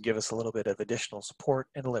posteriorly to give us a little bit of additional support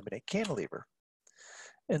and eliminate cantilever.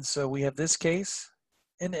 And so we have this case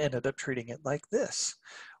and ended up treating it like this,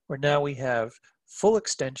 where now we have full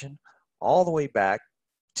extension all the way back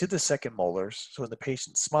to the second molars. So when the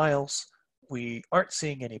patient smiles, we aren't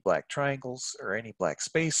seeing any black triangles or any black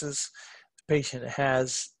spaces. The patient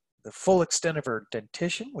has the full extent of her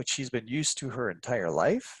dentition, which she's been used to her entire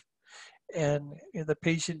life. And the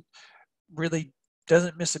patient really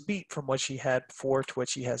doesn't miss a beat from what she had before to what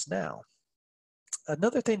she has now.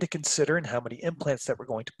 Another thing to consider in how many implants that we're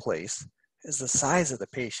going to place is the size of the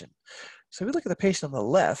patient. So if we look at the patient on the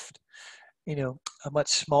left, a much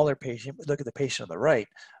smaller patient. We look at the patient on the right,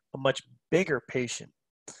 a much bigger patient.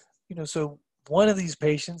 So one of these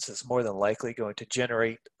patients is more than likely going to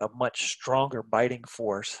generate a much stronger biting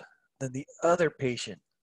force than the other patient.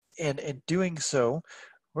 And in doing so,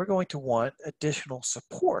 we're going to want additional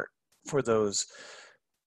support for those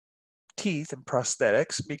teeth and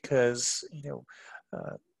prosthetics, because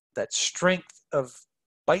that strength of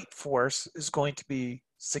bite force is going to be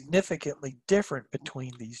significantly different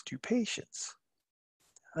between these two patients.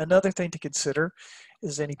 Another thing to consider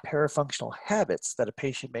is any parafunctional habits that a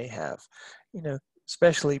patient may have,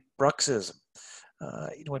 especially bruxism.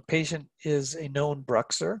 When a patient is a known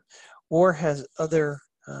bruxer or has other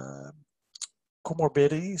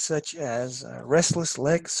comorbidities such as restless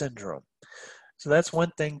leg syndrome. So that's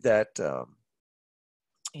one thing that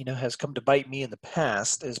has come to bite me in the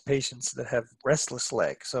past, is patients that have restless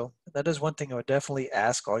leg. So that is one thing I would definitely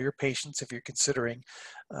ask all your patients if you're considering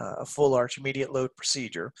a full arch immediate load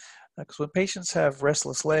procedure. Because when patients have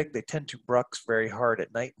restless leg, they tend to brux very hard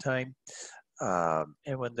at nighttime.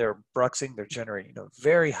 And when they're bruxing, they're generating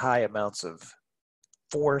very high amounts of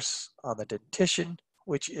force on the dentition,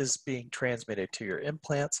 which is being transmitted to your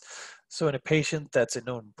implants. So in a patient that's a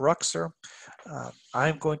known bruxer,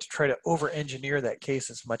 I'm going to try to over-engineer that case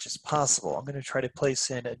as much as possible. I'm going to try to place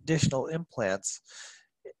in additional implants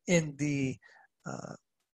in the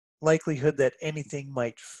likelihood that anything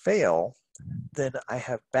might fail. Then I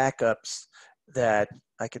have backups that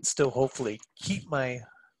I can still hopefully keep my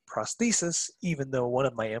prosthesis, even though one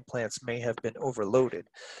of my implants may have been overloaded.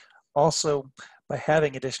 Also, by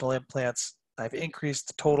having additional implants, I've increased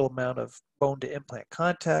the total amount of bone to implant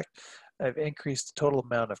contact. I've increased the total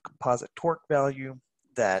amount of composite torque value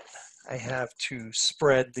that I have to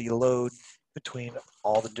spread the load between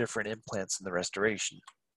all the different implants in the restoration.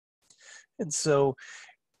 And so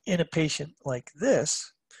in a patient like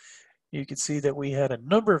this, you can see that we had a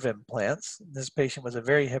number of implants. This patient was a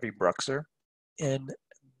very heavy bruxer, and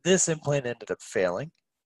this implant ended up failing.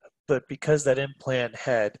 But because that implant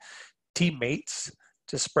had teammates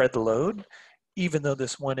to spread the load, even though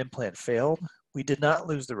this one implant failed, we did not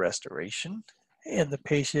lose the restoration, and the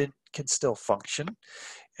patient can still function.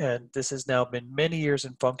 And this has now been many years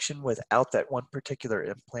in function without that one particular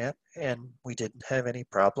implant, and we didn't have any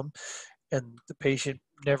problem. And the patient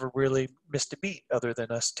never really missed a beat other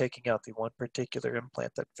than us taking out the one particular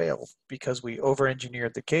implant that failed. Because we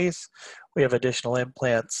over-engineered the case, we have additional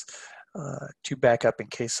implants to back up in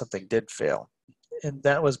case something did fail. And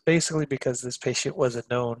that was basically because this patient was a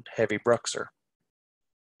known heavy bruxer.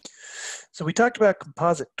 So we talked about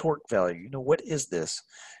composite torque value. What is this?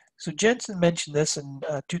 So Jensen mentioned this in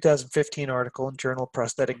a 2015 article in Journal of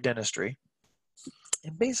Prosthetic Dentistry.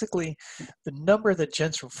 And basically, the number that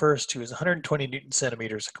Jensen refers to is 120 Newton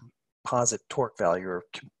centimeters of composite torque value, or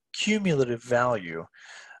cumulative value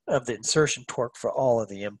of the insertion torque for all of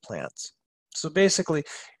the implants. So basically,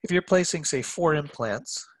 if you're placing, say, 4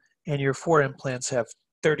 implants, and your 4 implants have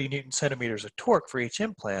 30 Newton centimeters of torque for each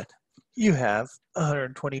implant, you have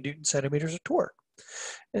 120 Newton centimeters of torque.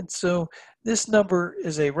 And so this number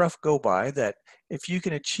is a rough go-by that if you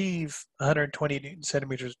can achieve 120 Newton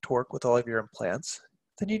centimeters of torque with all of your implants,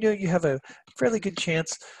 then you have a fairly good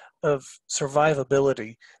chance of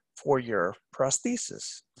survivability for your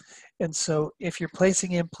prosthesis. And so if you're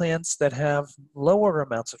placing implants that have lower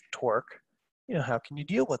amounts of torque, how can you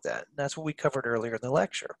deal with that? And that's what we covered earlier in the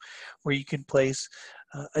lecture, where you can place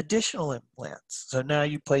additional implants. So now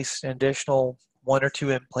you place an additional 1 or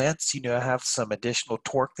 2 implants, have some additional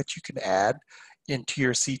torque that you can add into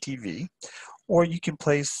your CTV, or you can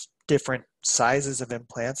place different sizes of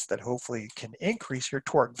implants that hopefully can increase your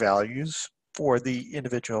torque values for the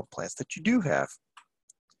individual implants that you do have.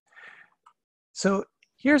 So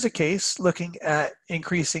here's a case looking at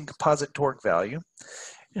increasing composite torque value.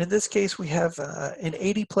 And in this case, we have an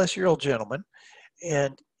 80-plus-year-old gentleman,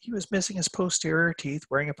 and he was missing his posterior teeth,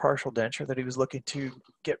 wearing a partial denture that he was looking to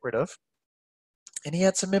get rid of. And he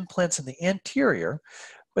had some implants in the anterior,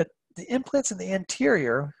 but the implants in the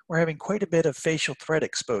anterior were having quite a bit of facial thread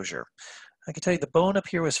exposure. I can tell you the bone up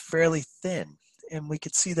here was fairly thin, and we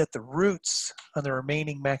could see that the roots on the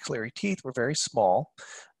remaining maxillary teeth were very small.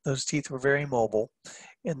 Those teeth were very mobile,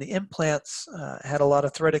 and the implants had a lot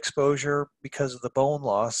of thread exposure because of the bone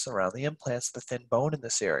loss around the implants, the thin bone in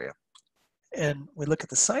this area. And we look at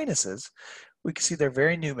the sinuses, we can see they're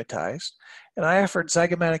very pneumatized. And I offered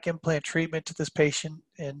zygomatic implant treatment to this patient,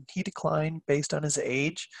 and he declined based on his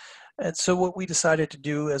age. And so what we decided to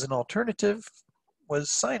do as an alternative was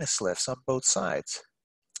sinus lifts on both sides.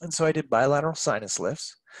 And so I did bilateral sinus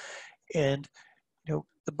lifts. And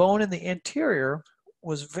the bone in the anterior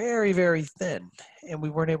was very, very thin, and we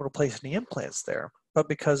weren't able to place any implants there. But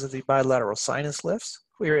because of the bilateral sinus lifts,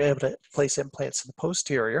 we were able to place implants in the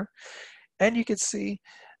posterior. And you can see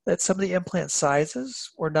that some of the implant sizes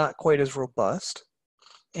were not quite as robust.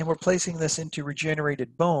 And we're placing this into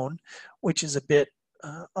regenerated bone, which is a bit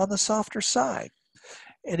on the softer side.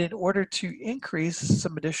 And in order to increase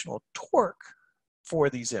some additional torque for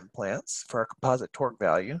these implants, for our composite torque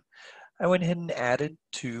value, I went ahead and added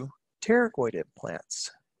 2 pterygoid implants.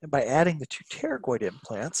 And by adding the 2 pterygoid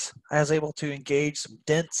implants, I was able to engage some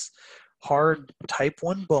dense, hard type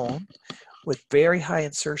 1 bone with very high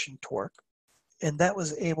insertion torque. And that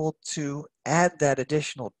was able to add that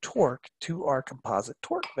additional torque to our composite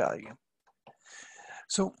torque value.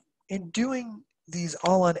 So in doing these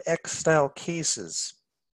all-on-X style cases,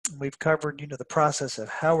 we've covered the process of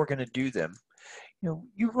how we're going to do them.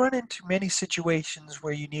 You run into many situations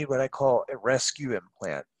where you need what I call a rescue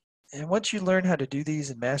implant. And once you learn how to do these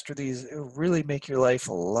and master these, it will really make your life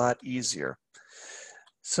a lot easier.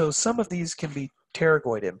 So some of these can be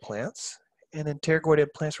pterygoid implants. And in pterygoid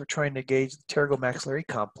implants, we're trying to gauge the pterygomaxillary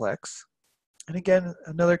complex. And again,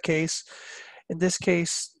 another case, in this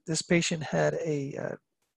case, this patient had a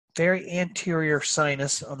very anterior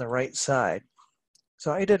sinus on the right side.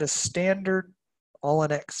 So I did a standard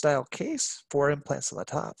all-on-X style case, 4 implants on the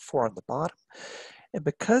top, 4 on the bottom. And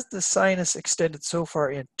because the sinus extended so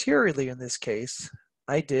far anteriorly in this case,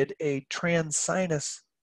 I did a transsinus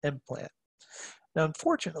implant. Now,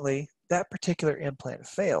 unfortunately, that particular implant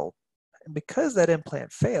failed. And because that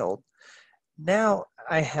implant failed, now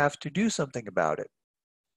I have to do something about it.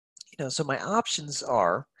 So my options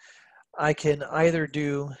are, I can either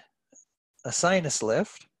do a sinus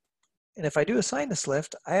lift, And if I do a sinus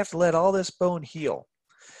lift, I have to let all this bone heal.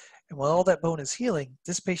 And while all that bone is healing,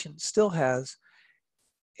 this patient still has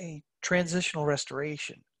a transitional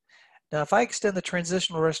restoration. Now, if I extend the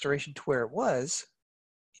transitional restoration to where it was,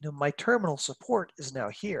 my terminal support is now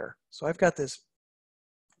here. So I've got this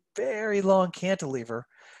very long cantilever,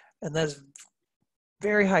 and there's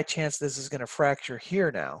very high chance this is going to fracture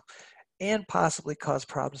here now and possibly cause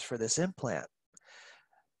problems for this implant.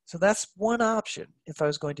 So that's one option if I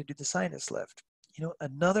was going to do the sinus lift.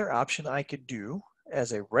 Another option I could do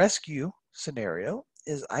as a rescue scenario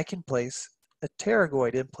is I can place a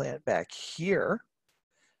pterygoid implant back here.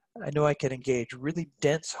 I know I can engage really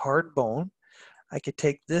dense hard bone. I could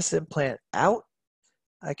take this implant out,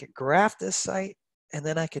 I could graft this site, and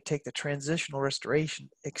then I could take the transitional restoration,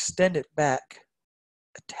 extend it back,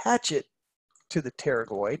 attach it to the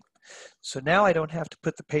pterygoid. So now I don't have to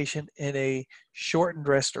put the patient in a shortened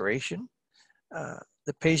restoration.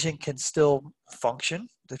 The patient can still function,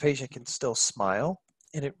 the patient can still smile,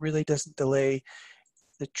 and it really doesn't delay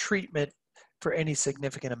the treatment for any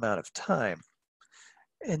significant amount of time.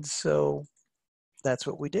 And so that's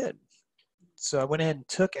what we did. So I went ahead and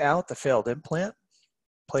took out the failed implant,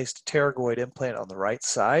 placed a pterygoid implant on the right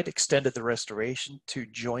side, extended the restoration to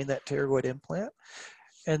join that pterygoid implant,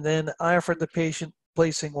 and then I offered the patient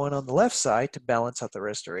placing one on the left side to balance out the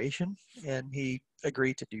restoration, and he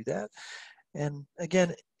agreed to do that. And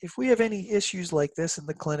again, if we have any issues like this in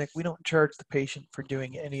the clinic, we don't charge the patient for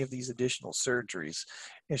doing any of these additional surgeries.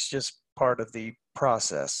 It's just part of the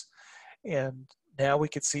process. And now we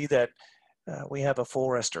could see that we have a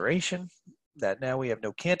full restoration, that now we have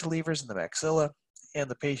no cantilevers in the maxilla, and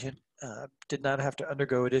the patient did not have to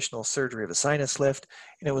undergo additional surgery of a sinus lift,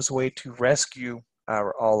 and it was a way to rescue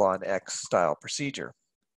our all-on-X style procedure.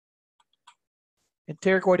 And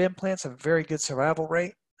pterygoid implants have a very good survival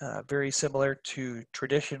rate, very similar to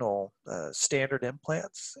traditional standard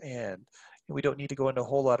implants, and we don't need to go into a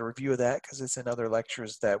whole lot of review of that because it's in other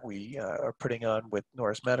lectures that we are putting on with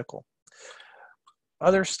Noris Medical.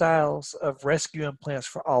 Other styles of rescue implants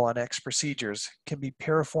for all-on-X procedures can be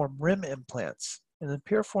piriform rim implants. And in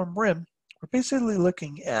piriform rim, we're basically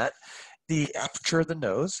looking at the aperture of the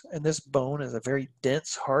nose, and this bone is a very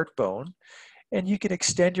dense, hard bone, and you can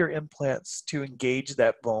extend your implants to engage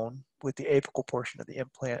that bone with the apical portion of the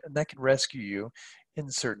implant, and that can rescue you in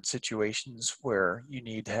certain situations where you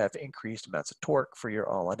need to have increased amounts of torque for your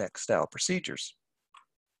all-on-X style procedures.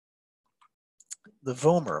 The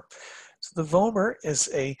vomer. So the vomer is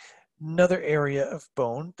another area of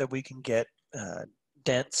bone that we can get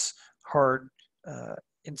dense, hard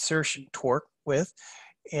insertion torque with.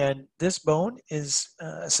 And this bone is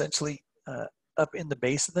essentially up in the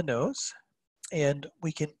base of the nose. And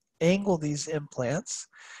we can angle these implants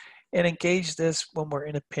and engage this when we're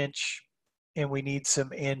in a pinch and we need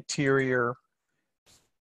some anterior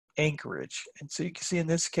anchorage. And so you can see in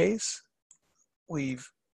this case, we've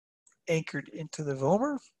anchored into the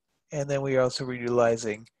vomer, and then we also are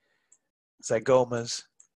utilizing zygomas,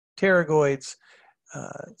 pterygoids,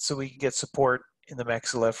 so we can get support in the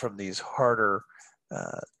maxilla from these harder,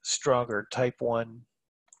 stronger type 1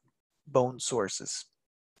 bone sources.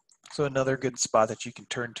 So another good spot that you can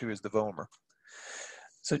turn to is the vomer.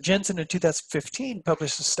 So Jensen in 2015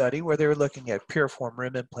 published a study where they were looking at piriform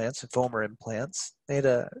rim implants and vomer implants. They had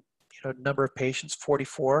a number of patients,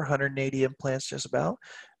 44, 180 implants just about.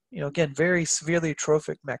 Again, very severely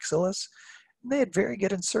atrophic maxillas. And they had very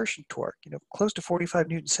good insertion torque, close to 45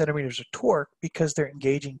 Newton centimeters of torque because they're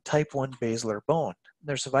engaging type 1 basilar bone.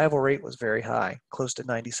 Their survival rate was very high, close to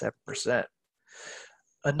 97%.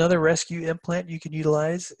 Another rescue implant you can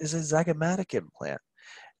utilize is a zygomatic implant.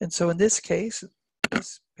 And so in this case,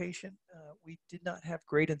 this patient, we did not have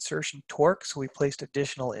great insertion torque, so we placed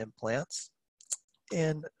additional implants.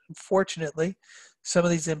 And unfortunately, some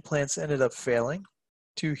of these implants ended up failing,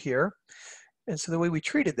 2 here. And so the way we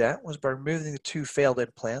treated that was by removing the 2 failed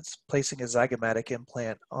implants, placing a zygomatic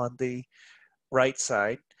implant on the right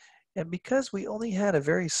side. And because we only had a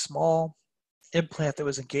very small implant that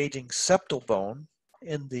was engaging septal bone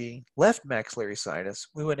in the left maxillary sinus,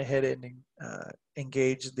 we went ahead and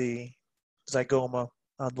engaged the zygoma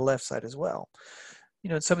on the left side as well.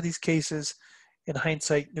 In some of these cases, in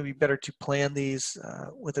hindsight, it would be better to plan these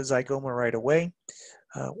with a zygoma right away,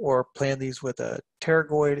 or plan these with a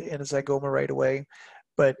pterygoid and a zygoma right away.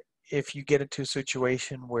 But if you get into a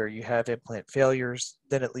situation where you have implant failures,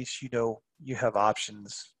 then at least you have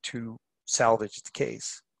options to salvage the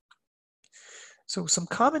case. So some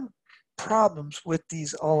common problems with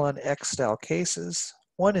these all-on-X style cases.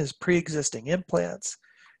 One is pre-existing implants.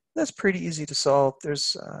 That's pretty easy to solve.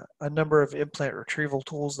 There's a number of implant retrieval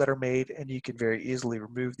tools that are made, and you can very easily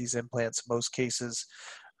remove these implants in most cases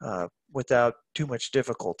without too much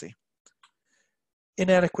difficulty.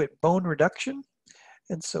 Inadequate bone reduction.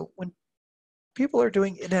 And so when people are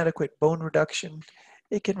doing inadequate bone reduction,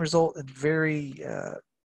 it can result in very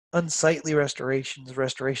unsightly restorations,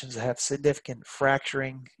 restorations that have significant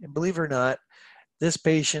fracturing. And believe it or not, this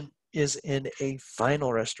patient is in a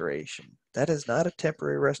final restoration. That is not a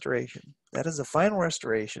temporary restoration. That is a final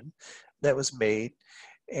restoration that was made.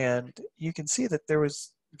 And you can see that there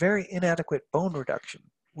was very inadequate bone reduction.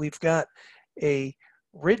 We've got a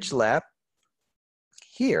ridge lap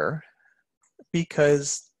here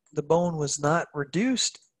because the bone was not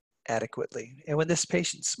reduced adequately. And when this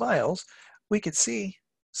patient smiles, we can see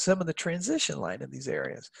some of the transition line in these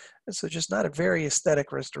areas. And so just not a very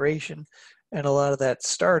aesthetic restoration, and a lot of that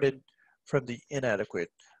started from the inadequate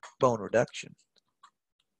bone reduction.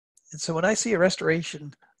 And so when I see a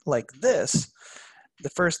restoration like this, the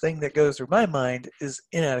first thing that goes through my mind is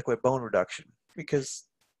inadequate bone reduction, because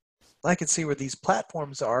I can see where these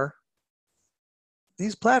platforms are.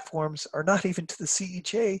 These platforms are not even to the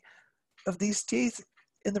CEJ of these teeth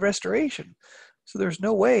in the restoration. So there's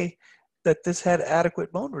no way that this had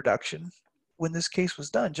adequate bone reduction when this case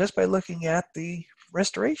was done, just by looking at the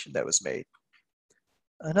restoration that was made.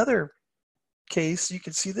 Another case, you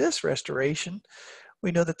can see this restoration.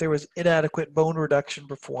 We know that there was inadequate bone reduction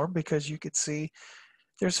performed because you could see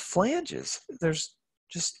there's flanges. There's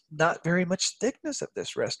just not very much thickness of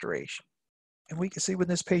this restoration. And we can see when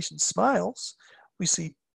this patient smiles, we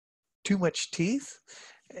see too much teeth.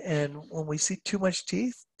 And when we see too much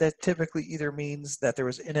teeth, that typically either means that there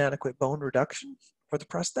was inadequate bone reduction or the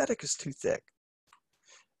prosthetic is too thick.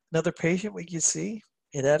 Another patient, we can see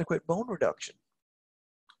inadequate bone reduction.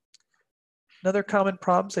 Another common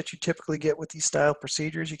problems that you typically get with these style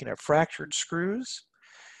procedures, you can have fractured screws,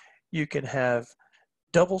 you can have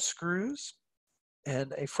double screws,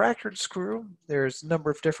 and a fractured screw, there's a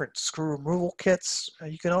number of different screw removal kits.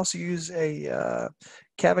 You can also use a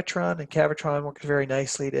Cavitron, and Cavitron works very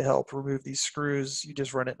nicely to help remove these screws. You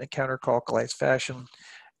just run it in a counterclockwise fashion,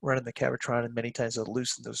 running the Cavitron, and many times it'll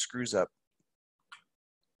loosen those screws up.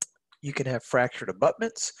 You can have fractured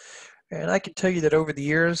abutments, and I can tell you that over the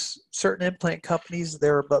years, certain implant companies,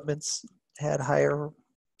 their abutments had higher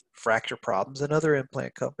fracture problems than other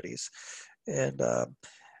implant companies. And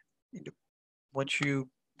once you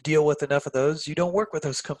deal with enough of those, you don't work with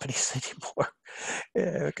those companies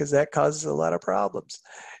anymore, because that causes a lot of problems.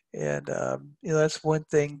 And that's one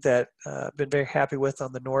thing that I've been very happy with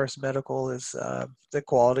on the Noris Medical is the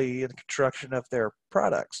quality and construction of their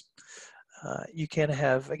products. You can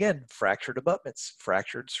have, again, fractured abutments,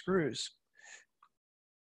 fractured screws.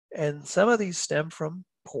 And some of these stem from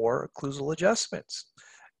poor occlusal adjustments.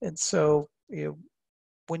 And so,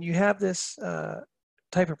 when you have this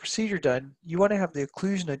type of procedure done, you want to have the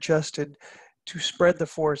occlusion adjusted to spread the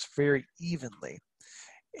force very evenly.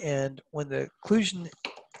 And when the occlusion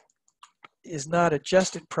is not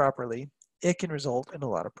adjusted properly, it can result in a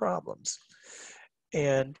lot of problems.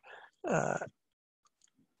 And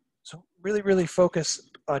so really focus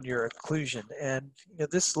on your occlusion. And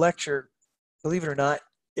this lecture, believe it or not,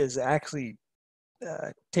 is actually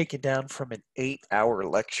taken down from an 8-hour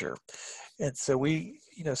lecture. And so we,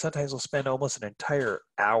 sometimes we'll spend almost an entire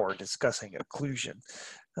hour discussing occlusion.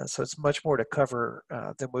 So it's much more to cover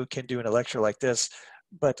than we can do in a lecture like this.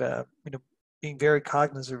 But, being very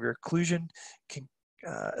cognizant of your occlusion can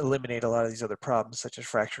eliminate a lot of these other problems, such as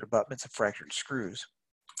fractured abutments and fractured screws.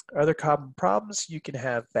 Other common problems, you can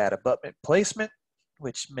have bad abutment placement,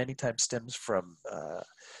 which many times stems from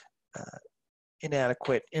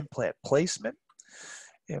inadequate implant placement.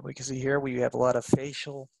 And we can see here we have a lot of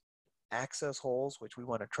facial access holes, which we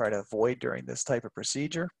want to try to avoid during this type of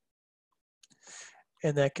procedure.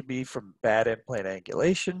 And that could be from bad implant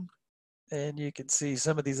angulation. And you can see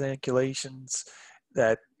some of these angulations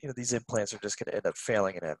that these implants are just going to end up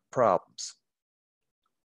failing and have problems.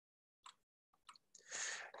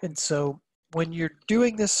 And so when you're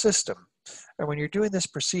doing this system, or when you're doing this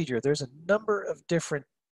procedure, there's a number of different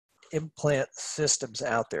implant systems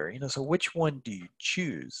out there. So which one do you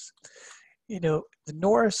choose? The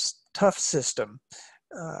Noris Tuff system,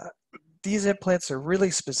 these implants are really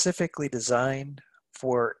specifically designed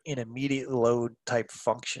for an immediate load type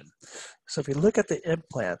function. So if you look at the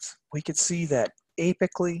implants, we can see that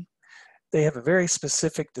apically, they have a very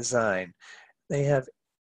specific design. They have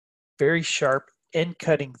very sharp end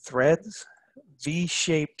cutting threads,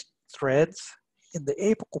 V-shaped threads in the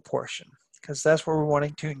apical portion, because that's where we're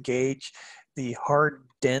wanting to engage the hard,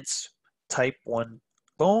 dense type 1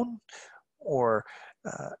 bone, or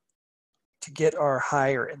uh, to get our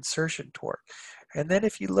higher insertion torque. And then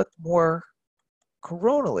if you look more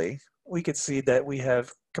coronally, we could see that we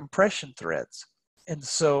have compression threads. And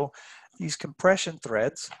so these compression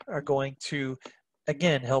threads are going to,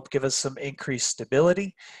 again, help give us some increased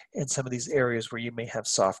stability in some of these areas where you may have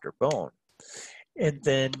softer bone. And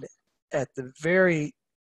then at the very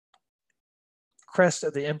crest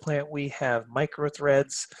of the implant, we have micro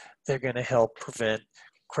threads. They're going to help prevent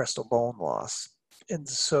crestal bone loss. And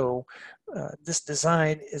so this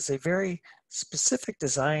design is a very specific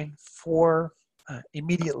design for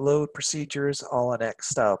immediate load procedures, all on X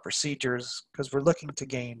style procedures, because we're looking to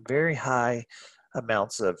gain very high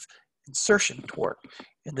amounts of insertion torque.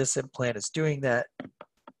 And this implant is doing that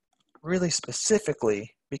really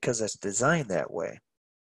specifically because it's designed that way.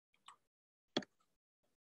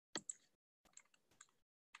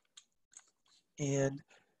 And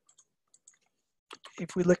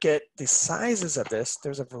if we look at the sizes of this,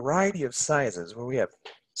 there's a variety of sizes where we have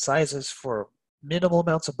sizes for minimal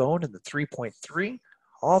amounts of bone in the 3.3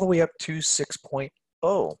 all the way up to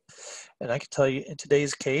 6.0. And I can tell you in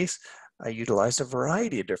today's case, I utilized a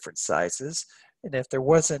variety of different sizes. And if there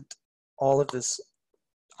wasn't all of this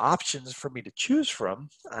options for me to choose from,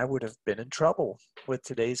 I would have been in trouble with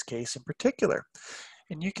today's case in particular.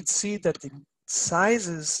 And you can see that the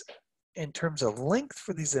sizes in terms of length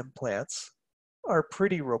for these implants are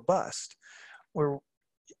pretty robust. Where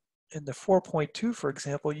in the 4.2, for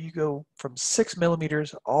example, you go from 6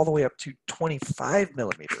 millimeters all the way up to 25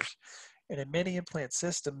 millimeters. And in many implant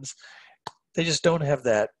systems, they just don't have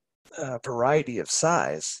that variety of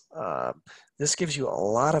size. This gives you a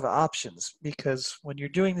lot of options because when you're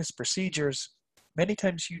doing these procedures, many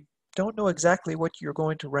times you don't know exactly what you're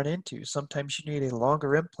going to run into. Sometimes you need a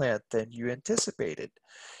longer implant than you anticipated.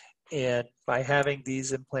 And by having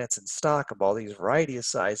these implants in stock of all these variety of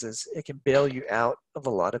sizes, it can bail you out of a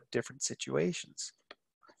lot of different situations.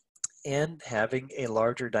 And having a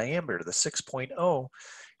larger diameter, the 6.0,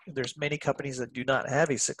 there's many companies that do not have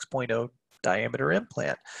a 6.0 diameter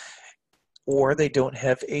implant, or they don't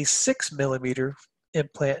have a 6 millimeter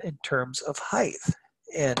implant in terms of height.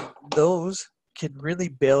 And those can really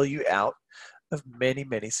bail you out of many,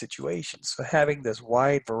 many situations. So having this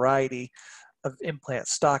wide variety of implant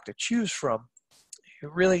stock to choose from,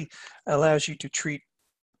 it really allows you to treat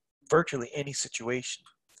virtually any situation.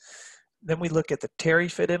 Then we look at the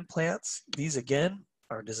TerryFit implants. These again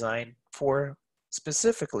are designed for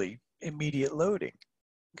specifically immediate loading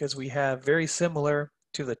because we have, very similar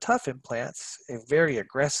to the Tuff implants, a very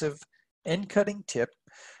aggressive end cutting tip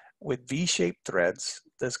with V-shaped threads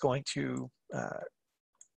that's going to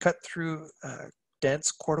cut through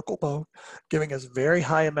dense cortical bone, giving us very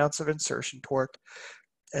high amounts of insertion torque.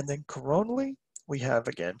 And then coronally, we have,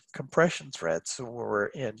 again, compression threads. So when we're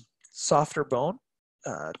in softer bone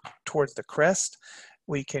towards the crest,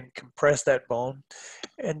 we can compress that bone.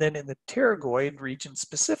 And then in the pterygoid region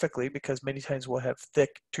specifically, because many times we'll have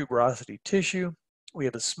thick tuberosity tissue, we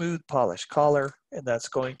have a smooth polished collar, and that's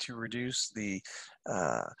going to reduce the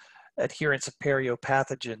adherence of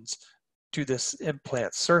periopathogens to this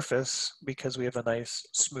implant surface because we have a nice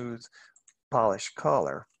smooth polished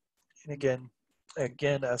collar. And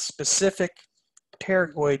again, a specific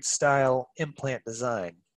pterygoid style implant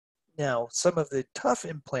design. Now, some of the Tuff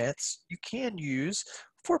implants you can use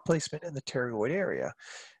for placement in the pterygoid area.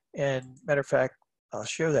 And matter of fact, I'll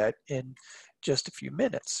show that in just a few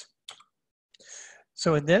minutes.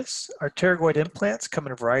 So in this, our pterygoid implants come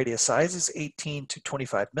in a variety of sizes, 18 to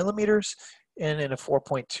 25 millimeters, and in a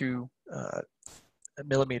 4.2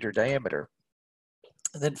 millimeter diameter.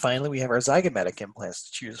 And then finally, we have our zygomatic implants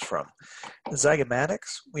to choose from. The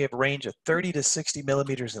zygomatics, we have a range of 30 to 60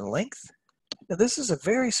 millimeters in length. Now this is a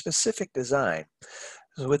very specific design.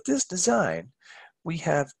 So with this design, we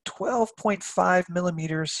have 12.5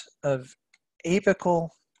 millimeters of apical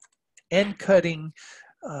end cutting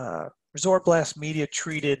resorblast media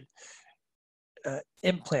treated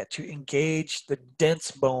implant to engage the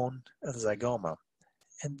dense bone of the zygoma.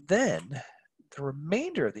 And then the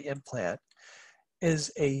remainder of the implant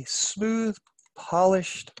is a smooth,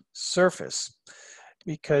 polished surface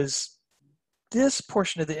because this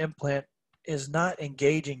portion of the implant is not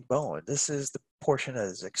engaging bone. This is the portion that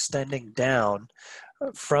is extending down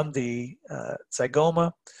from the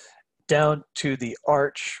zygoma down to the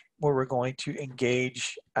arch where we're going to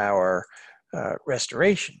engage our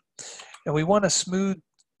restoration. And we want a smooth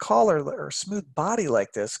collar or smooth body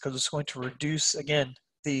like this because it's going to reduce, again,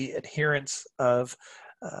 the adherence of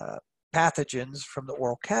pathogens from the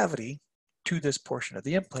oral cavity to this portion of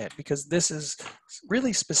the implant, because this is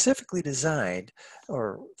really specifically designed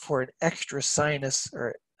or for an extra sinus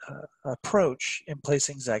or approach in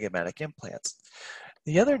placing zygomatic implants.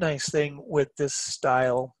 The other nice thing with this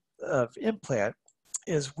style of implant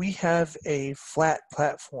is we have a flat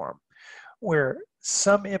platform, where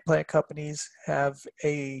some implant companies have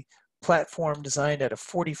a platform designed at a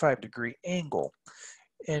 45-degree angle.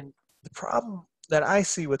 And the problem that I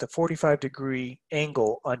see with a 45-degree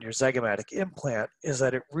angle on your zygomatic implant is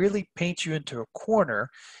that it really paints you into a corner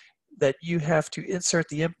that you have to insert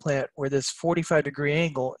the implant where this 45-degree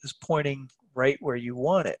angle is pointing right where you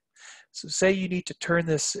want it. So say you need to turn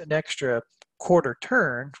this an extra quarter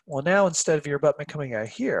turn. Well, now instead of your abutment coming out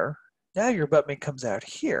here, now your abutment comes out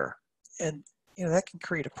here. And that can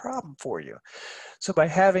create a problem for you. So by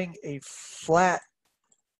having a flat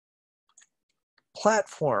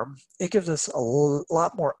platform, it gives us a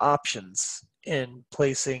lot more options in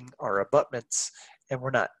placing our abutments, and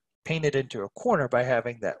we're not painted into a corner by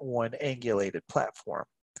having that one angulated platform.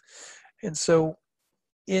 And so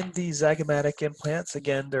in these zygomatic implants,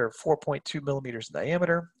 again, they're 4.2 millimeters in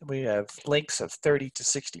diameter. We have lengths of 30 to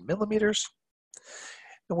 60 millimeters.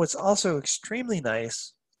 And what's also extremely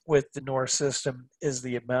nice with the Noris system is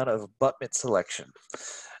the amount of abutment selection.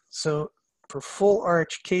 So for full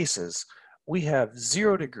arch cases, we have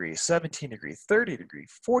 0 degree, 17 degree, 30 degree,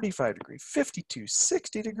 45 degree, 52,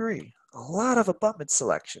 60 degree, a lot of abutment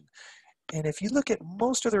selection. And if you look at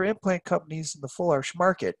most other implant companies in the full arch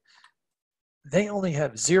market, they only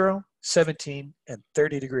have 0, 17, and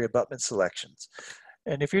 30 degree abutment selections.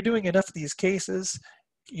 And if you're doing enough of these cases,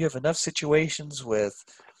 you have enough situations with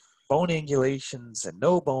bone angulations and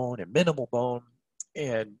no bone and minimal bone,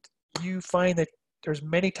 and you find that there's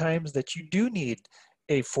many times that you do need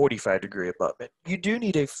a 45-degree abutment. You do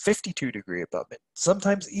need a 52-degree abutment,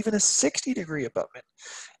 sometimes even a 60-degree abutment.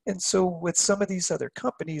 And so with some of these other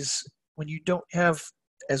companies, when you don't have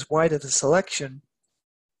as wide of a selection,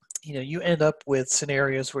 you end up with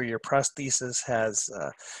scenarios where your prosthesis has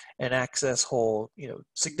an access hole,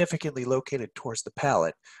 significantly located towards the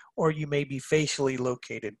palate, or you may be facially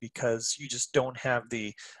located because you just don't have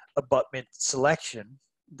the abutment selection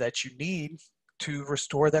that you need to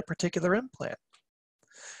restore that particular implant.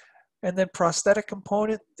 And then prosthetic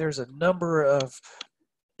component, there's a number of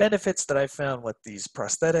benefits that I found with these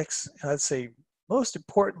prosthetics. I'd say most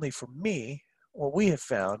importantly for me, what we have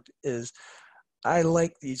found is I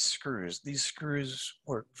like these screws. These screws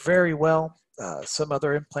work very well. Some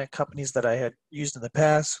other implant companies that I had used in the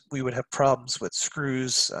past, we would have problems with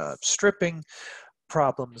screws stripping,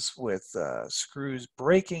 problems with screws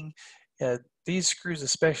breaking. These screws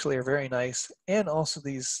especially are very nice, and also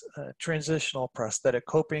these transitional prosthetic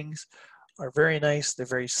copings are very nice. They're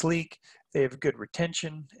very sleek. They have good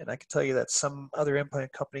retention, and I can tell you that some other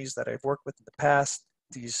implant companies that I've worked with in the past,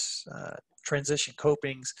 these transition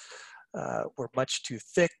copings were much too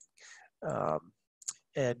thick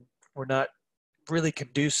and were not really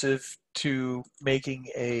conducive to making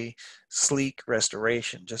a sleek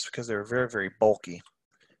restoration just because they were very, very bulky.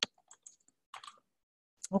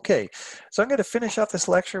 Okay, so I'm going to finish off this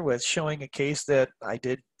lecture with showing a case that I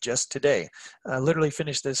did just today. I literally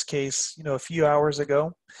finished this case, a few hours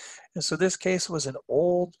ago. And so this case was an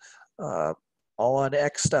old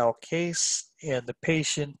all-on-X style case, and the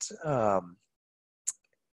patient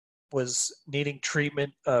was needing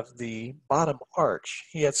treatment of the bottom arch.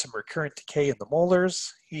 He had some recurrent decay in the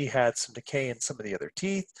molars. He had some decay in some of the other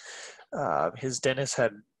teeth. His dentist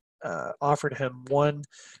had offered him one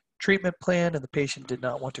treatment plan, and the patient did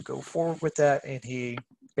not want to go forward with that, and he,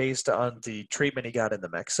 based on the treatment he got in the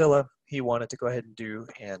maxilla, he wanted to go ahead and do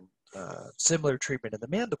similar treatment in the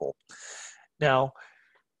mandible. Now,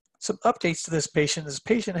 some updates to this patient. This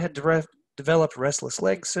patient had developed restless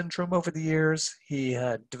leg syndrome over the years. He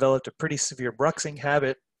had developed a pretty severe bruxing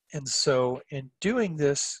habit, and so in doing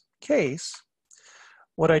this case,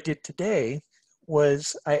 what I did today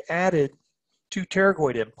was I added 2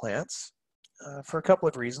 pterygoid implants for a couple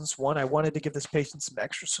of reasons. One, I wanted to give this patient some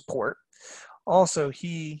extra support. Also,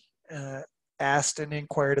 he asked and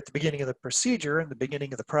inquired at the beginning of the procedure, in the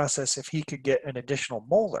beginning of the process, if he could get an additional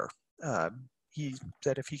molar. He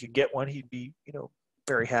said if he could get one, he'd be,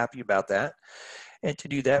 very happy about that. And to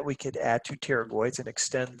do that, we could add 2 pterygoids and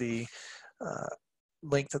extend the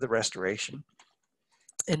length of the restoration.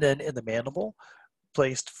 And then in the mandible,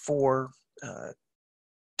 placed 4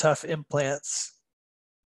 Tuff implants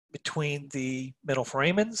between the middle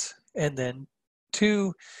foramens, and then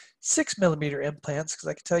 2 6-millimeter implants, because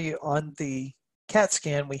I can tell you on the CAT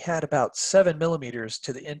scan we had about 7 millimeters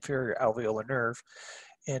to the inferior alveolar nerve.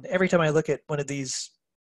 And every time I look at one of these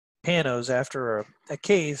panos after a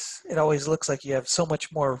case, it always looks like you have so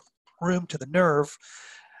much more room to the nerve.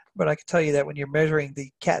 But I can tell you that when you're measuring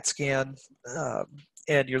the CAT scan,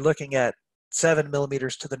 and you're looking at 7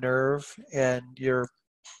 millimeters to the nerve, and you're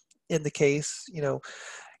in the case,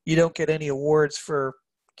 you don't get any awards for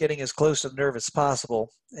getting as close to the nerve as possible,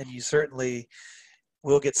 and you certainly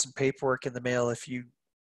will get some paperwork in the mail if you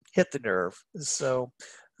hit the nerve. So,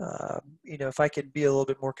 if I could be a little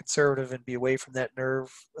bit more conservative and be away from that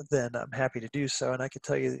nerve, then I'm happy to do so. And I can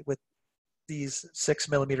tell you with these 6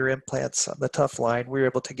 millimeter implants on the Tuff line, we were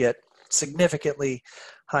able to get significantly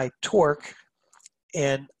high torque.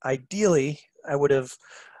 And ideally, I would have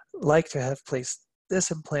liked to have placed this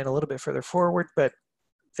implant a little bit further forward, but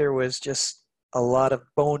there was just a lot of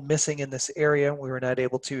bone missing in this area. We were not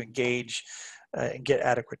able to engage and get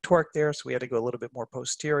adequate torque there, so we had to go a little bit more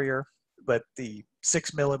posterior. But the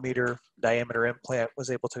 6 millimeter diameter implant was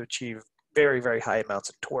able to achieve very, very high amounts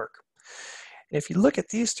of torque. And if you look at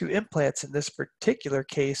these two implants in this particular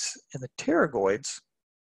case in the pterygoids,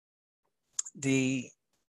 the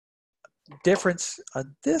difference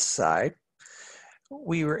on this side,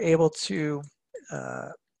 we were able to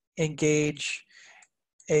engage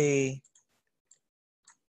a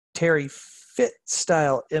Terry Fit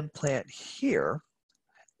style implant here.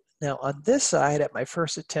 Now on this side, at my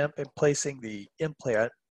first attempt in placing the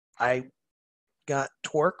implant, I got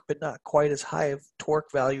torque, but not quite as high of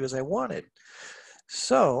torque value as I wanted.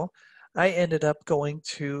 So I ended up going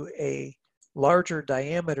to a larger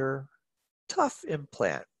diameter Tuff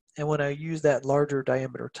implant. And when I used that larger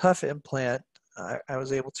diameter Tuff implant, I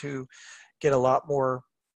was able to get a lot more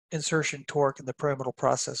insertion torque in the perimeter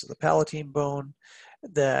process of the palatine bone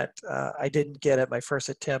that I didn't get at my first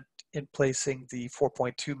attempt in placing the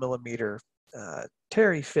 4.2 millimeter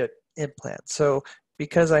Terry Fit implant. So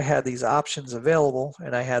because I had these options available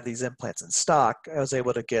and I had these implants in stock, I was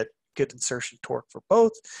able to get good insertion torque for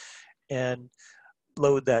both and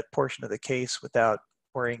load that portion of the case without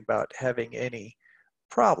worrying about having any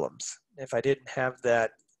problems. If I didn't have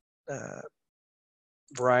that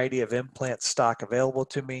variety of implant stock available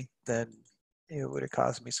to me, then it would have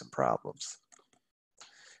caused me some problems.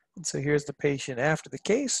 And so here's the patient after the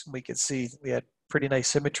case. We can see we had pretty nice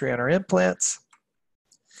symmetry on our implants.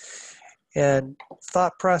 And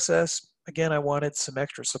thought process, again, I wanted some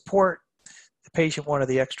extra support. The patient wanted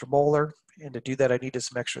the extra molar, and to do that I needed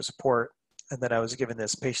some extra support. And then I was giving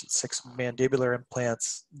this patient 6 mandibular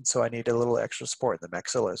implants, and so I needed a little extra support in the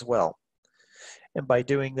maxilla as well. And by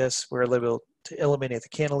doing this, we're able to eliminate the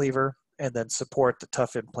cantilever and then support the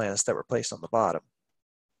Tuff implants that were placed on the bottom.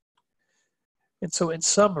 And so in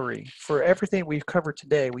summary, for everything we've covered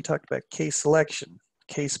today, we talked about case selection,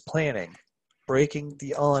 case planning, breaking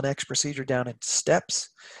the all-on-X procedure down into steps,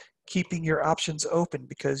 keeping your options open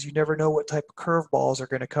because you never know what type of curveballs are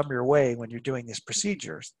going to come your way when you're doing these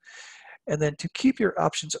procedures. And then to keep your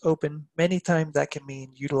options open, many times that can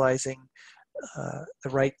mean utilizing the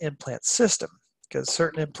right implant system, because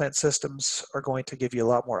certain implant systems are going to give you a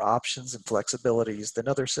lot more options and flexibilities than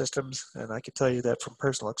other systems. And I can tell you that from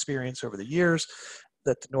personal experience over the years,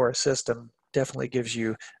 that the Noris system definitely gives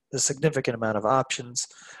you a significant amount of options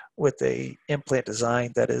with a implant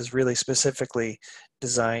design that is really specifically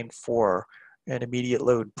designed for an immediate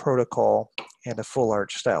load protocol and a full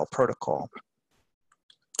arch style protocol.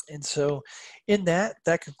 And so in that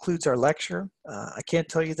concludes our lecture. I can't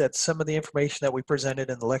tell you that some of the information that we presented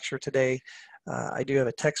in the lecture today, I do have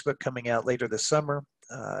a textbook coming out later this summer.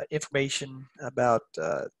 Information about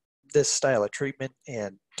this style of treatment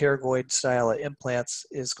and pterygoid style of implants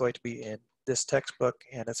is going to be in this textbook,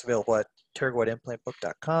 and it's available at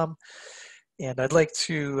pterygoidimplantbook.com. And I'd like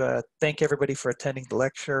to thank everybody for attending the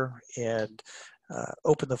lecture and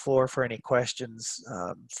open the floor for any questions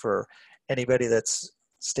for anybody that's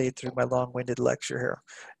stayed through my long-winded lecture here.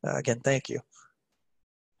 Again, thank you.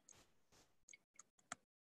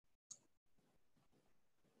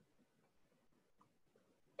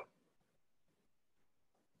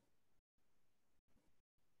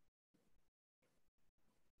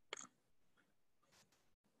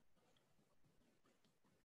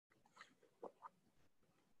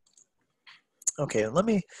 Okay, let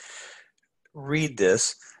me read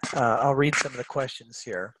this. I'll read some of the questions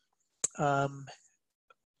here.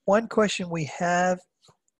 One question we have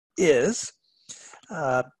is,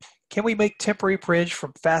 can we make temporary bridge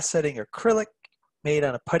from fast setting acrylic made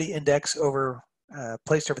on a putty index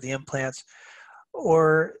placed over the implants,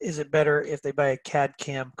 or is it better if they buy a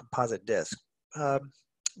CAD/CAM composite disc?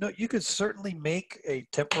 No, you could certainly make a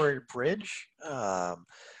temporary bridge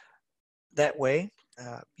that way.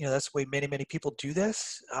 That's the way many people do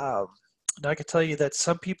this. Now I can tell you that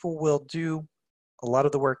some people will do a lot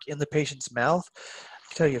of the work in the patient's mouth.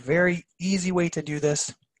 I can tell you a very easy way to do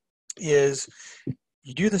this is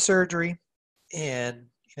you do the surgery, and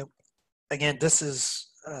again, this is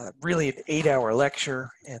really an 8-hour lecture,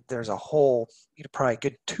 and there's a whole, probably a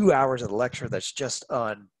good 2 hours of the lecture that's just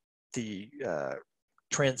on the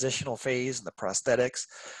transitional phase and the prosthetics.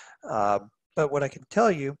 But what I can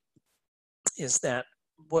tell you is that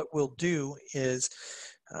what we'll do is,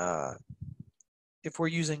 if we're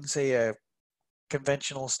using, say, a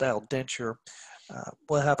conventional style denture,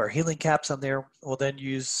 we'll have our healing caps on there. We'll then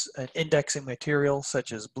use an indexing material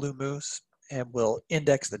such as blue mousse, and we'll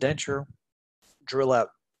index the denture, drill out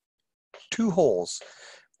 2 holes.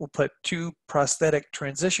 We'll put 2 prosthetic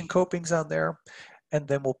transition copings on there, and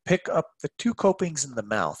then we'll pick up the 2 copings in the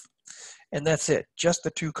mouth. And that's it, just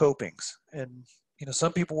the 2 copings. And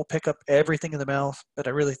some people will pick up everything in the mouth, but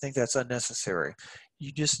I really think that's unnecessary.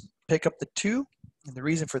 You just pick up the 2, and the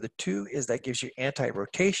reason for the 2 is that gives you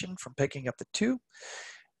anti-rotation from picking up the 2.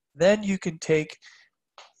 Then you can take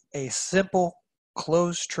a simple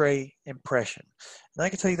closed tray impression. And I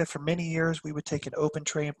can tell you that for many years we would take an open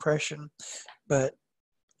tray impression, but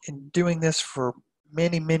in doing this for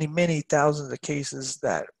many, many, many thousands of cases,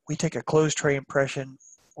 that we take a closed tray impression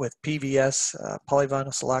with PVS,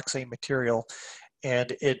 polyvinyl siloxane material,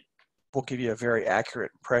 and it will give you a very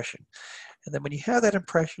accurate impression. And then when you have that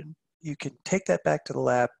impression, you can take that back to the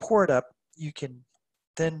lab, pour it up. You can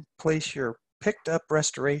then place your picked up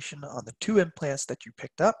restoration on the 2 implants that you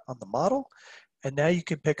picked up on the model. And now you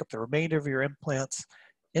can pick up the remainder of your implants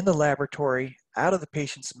in the laboratory, out of the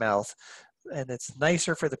patient's mouth. And it's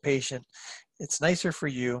nicer for the patient. It's nicer for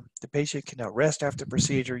you. The patient can now rest after the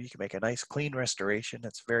procedure. You can make a nice clean restoration.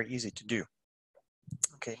 That's very easy to do.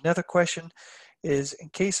 Okay, another question is, in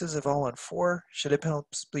cases of all-on-4, should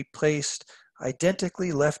implants be placed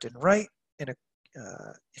identically left and right?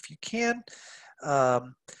 If you can,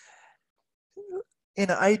 in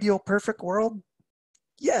an ideal perfect world,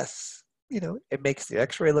 yes. It makes the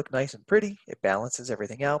x-ray look nice and pretty. It balances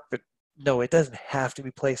everything out, but no, it doesn't have to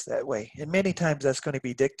be placed that way. And many times that's going to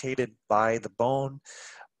be dictated by the bone,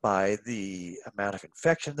 by the amount of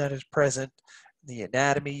infection that is present, the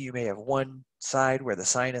anatomy. You may have one side where the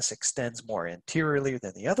sinus extends more anteriorly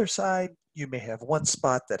than the other side. You may have one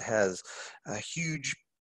spot that has a huge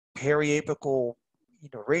periapical,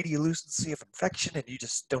 radiolucency of infection, and you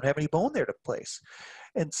just don't have any bone there to place.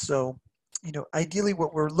 And so, ideally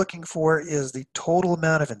what we're looking for is the total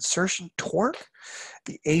amount of insertion torque,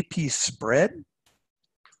 the AP spread,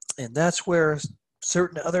 and that's where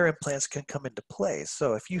certain other implants can come into play.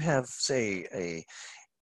 So if you have, say, a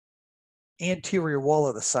anterior wall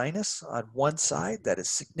of the sinus on one side that is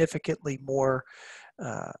significantly more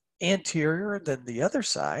anterior than the other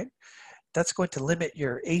side, that's going to limit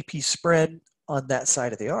your AP spread on that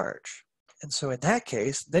side of the arch. And so in that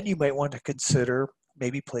case, then you might want to consider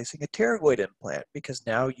maybe placing a pterygoid implant, because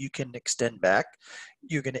now you can extend back,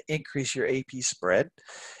 you're going to increase your AP spread.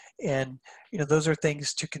 And those are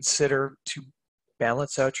things to consider to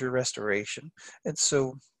balance out your restoration. And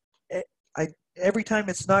so every time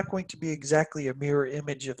it's not going to be exactly a mirror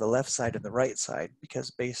image of the left side and the right side, because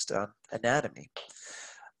based on anatomy.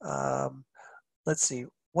 Let's see,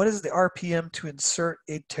 what is the RPM to insert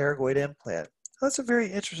a pterygoid implant? That's a very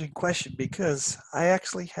interesting question, because I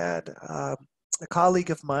actually had a colleague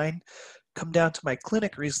of mine come down to my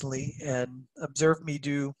clinic recently and observe me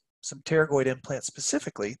do some pterygoid implants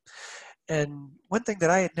specifically. And one thing that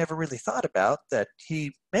I had never really thought about that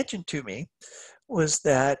he mentioned to me was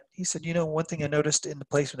that he said, one thing I noticed in the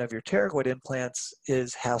placement of your pterygoid implants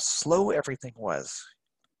is how slow everything was,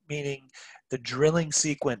 meaning the drilling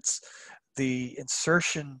sequence, the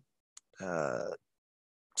insertion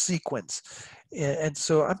sequence. And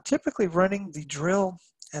so I'm typically running the drill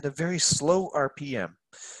at a very slow RPM.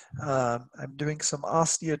 I'm doing some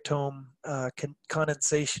osteotome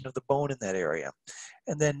condensation of the bone in that area.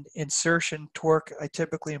 And then insertion torque, I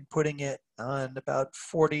typically am putting it on about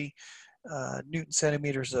 40 Newton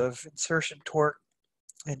centimeters of insertion torque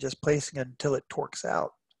and just placing it until it torques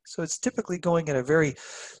out. So it's typically going at a very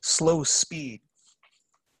slow speed.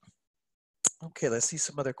 Okay, let's see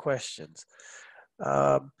some other questions.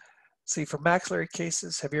 See, for maxillary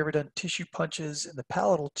cases, have you ever done tissue punches in the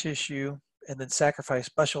palatal tissue and then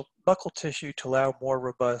sacrificed buccal tissue to allow more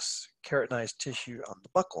robust keratinized tissue on the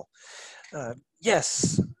buccal?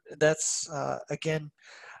 Yes, that's, again,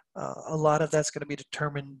 a lot of that's going to be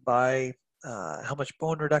determined by how much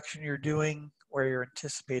bone reduction you're doing, where your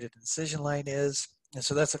anticipated incision line is. And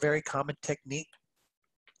so that's a very common technique.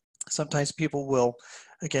 Sometimes people will,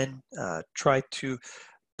 again, try to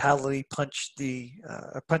palatally punch the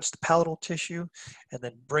palatal tissue and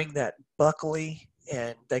then bring that buccally,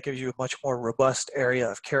 and that gives you a much more robust area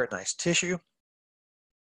of keratinized tissue.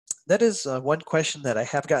 That is one question that I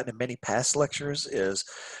have gotten in many past lectures is,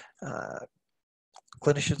 Uh,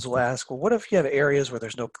 Clinicians will ask, well, what if you have areas where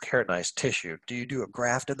there's no keratinized tissue? Do you do a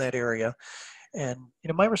graft in that area? And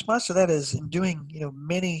my response to that is, in doing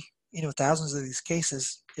many thousands of these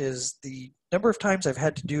cases, is the number of times I've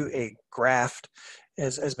had to do a graft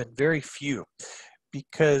has been very few,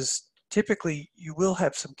 because typically you will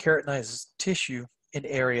have some keratinized tissue in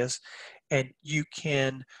areas, and you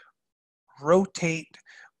can rotate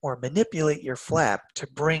or manipulate your flap to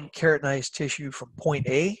bring keratinized tissue from point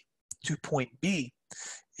A to point B.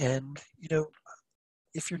 And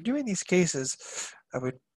if you're doing these cases, I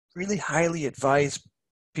would really highly advise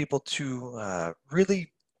people to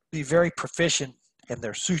really be very proficient in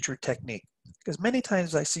their suture technique, because many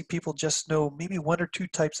times I see people just know maybe one or two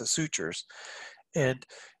types of sutures. And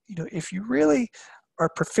if you really are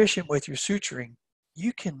proficient with your suturing,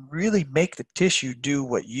 you can really make the tissue do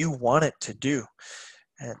what you want it to do.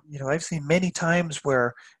 And I've seen many times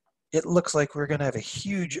where it looks like we're going to have a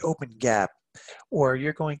huge open gap, or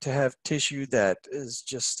you're going to have tissue that is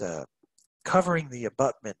just covering the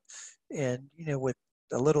abutment. And with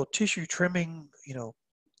a little tissue trimming,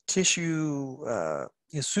 tissue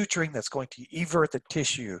suturing that's going to evert the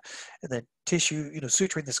tissue, and then tissue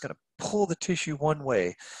suturing that's going to pull the tissue one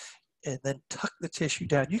way and then tuck the tissue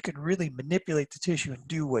down, you can really manipulate the tissue and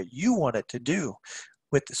do what you want it to do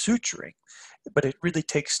with the suturing. But it really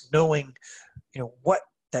takes knowing what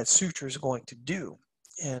that suture is going to do.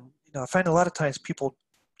 And I find a lot of times people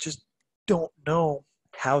just don't know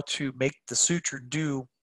how to make the suture do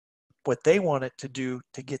what they want it to do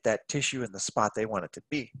to get that tissue in the spot they want it to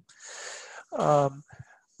be.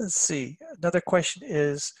 Let's see, another question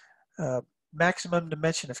is maximum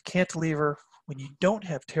dimension of cantilever when you don't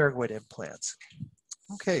have pterygoid implants.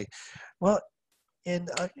 Okay, well,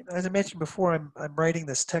 as I mentioned before, I'm writing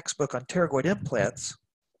this textbook on pterygoid implants,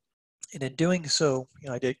 and in doing so,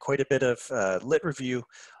 I did quite a bit of lit review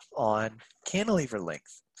on cantilever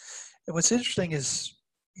length. And what's interesting is,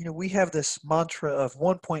 we have this mantra of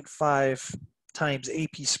 1.5 times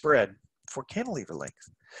AP spread for cantilever length.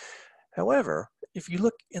 However, if you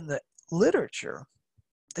look in the literature,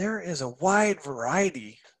 there is a wide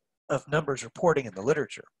variety of numbers reporting in the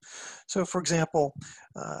literature. So for example,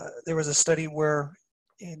 there was a study where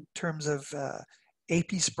in terms of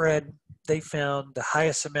AP spread, they found the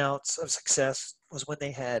highest amounts of success was when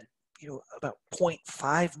they had about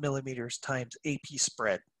 0.5 millimeters times AP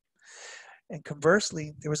spread. And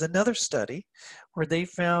conversely, there was another study where they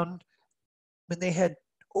found when they had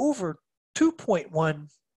over 2.1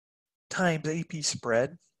 times AP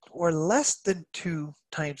spread or less than 2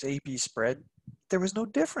 times AP spread, there was no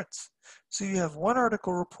difference. So you have one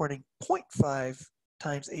article reporting 0.5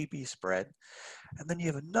 times AP spread, and then you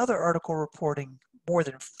have another article reporting more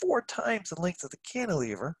than 4 times the length of the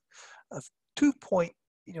cantilever of 2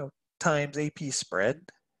 times AP spread,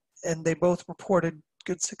 and they both reported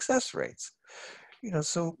good success rates.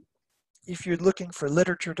 So if you're looking for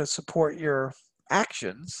literature to support your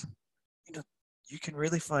actions, you can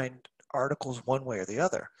really find articles one way or the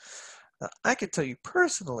other. Now, I can tell you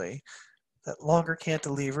personally that longer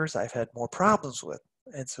cantilevers I've had more problems with,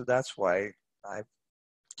 and so that's why I've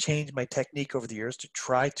changed my technique over the years to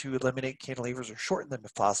try to eliminate cantilevers or shorten them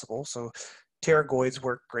if possible. So pterygoids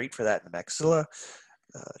work great for that in the maxilla.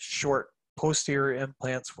 Short posterior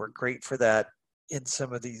implants work great for that in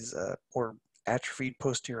some of these more atrophied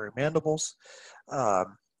posterior mandibles.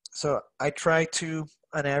 So I try to,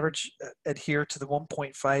 on average, adhere to the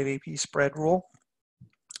 1.5 AP spread rule.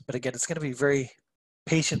 But again, it's going to be very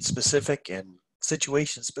patient specific and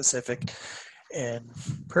situation specific. And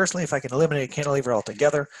personally, if I can eliminate cantilever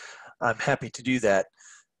altogether, I'm happy to do that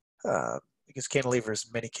because cantilevers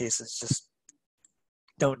in many cases just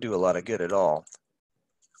don't do a lot of good at all.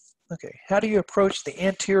 Okay, how do you approach the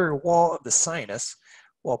anterior wall of the sinus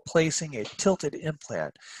while placing a tilted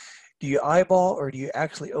implant? Do you eyeball or do you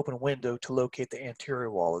actually open a window to locate the anterior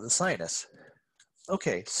wall of the sinus?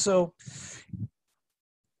 Okay, so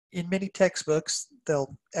in many textbooks,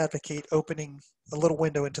 they'll advocate opening a little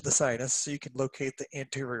window into the sinus so you can locate the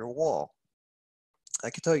anterior wall. I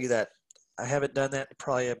can tell you that I haven't done that in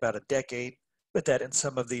probably about a decade, but that in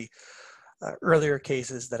some of the earlier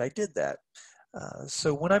cases that I did that.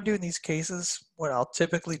 So when I'm doing these cases, what I'll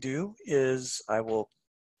typically do is I will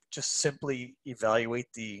just simply evaluate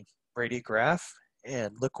the radiograph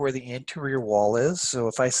and look where the anterior wall is. So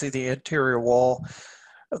if I see the anterior wall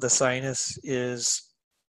of the sinus is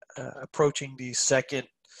approaching the second,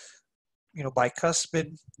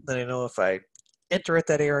 bicuspid, then I know if I enter at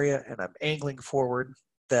that area and I'm angling forward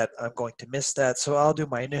that I'm going to miss that. So I'll do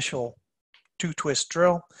my initial 2-twist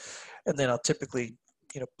drill, and then I'll typically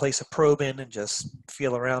place a probe in and just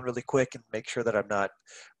feel around really quick and make sure that I'm not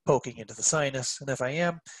poking into the sinus. And if I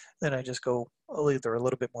am, then I just go either a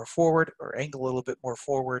little bit more forward or angle a little bit more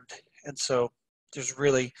forward. And so there's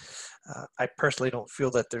really, I personally don't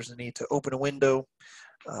feel that there's a need to open a window.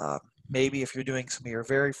 Maybe if you're doing some of your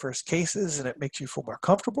very first cases and it makes you feel more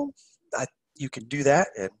comfortable, you can do that.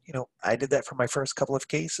 And, I did that for my first couple of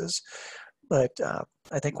cases. But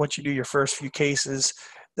I think once you do your first few cases,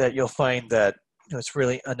 that you'll find that it's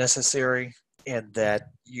really unnecessary, and that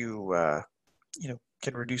you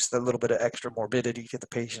can reduce the little bit of extra morbidity to the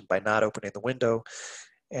patient by not opening the window,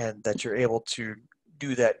 and that you're able to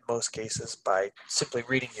do that in most cases by simply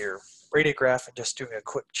reading your radiograph and just doing a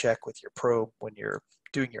quick check with your probe when you're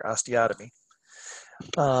doing your osteotomy.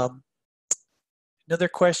 Another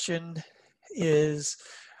question is,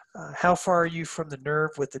 how far are you from the nerve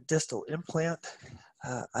with the distal implant?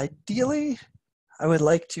 Ideally, I would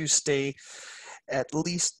like to stay at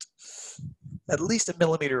least a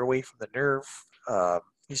millimeter away from the nerve.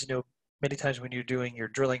 As you know, many times when you're doing your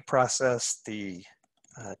drilling process, the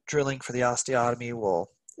drilling for the osteotomy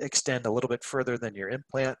will extend a little bit further than your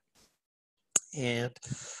implant. And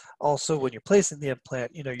also when you're placing the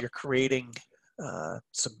implant, you're creating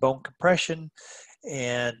some bone compression.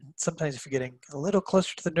 And sometimes if you're getting a little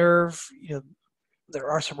closer to the nerve, there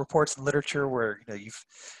are some reports in literature where, you've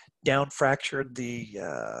down fractured the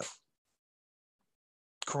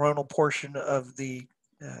coronal portion of the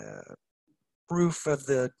roof of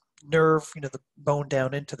the nerve, the bone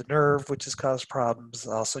down into the nerve, which has caused problems.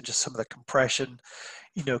 Also just some of the compression,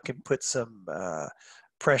 can put some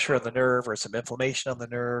pressure on the nerve or some inflammation on the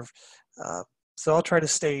nerve. So I'll try to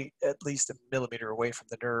stay at least a millimeter away from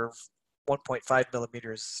the nerve. 1.5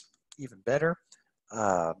 millimeters even better.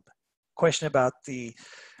 Question about the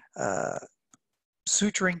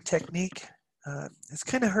suturing technique. It's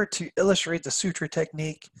kind of hard to illustrate the suture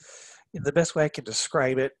technique. The best way I can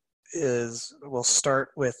describe it is we'll start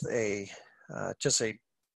with just a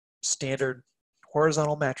standard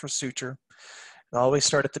horizontal mattress suture. I'll always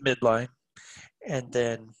start at the midline, and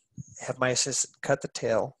then have my assistant cut the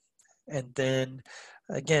tail. And then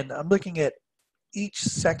again, I'm looking at each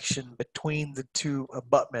section between the two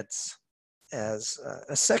abutments as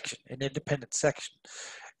a section, an independent section.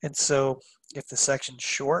 And so if the section's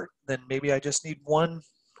short, then maybe I just need one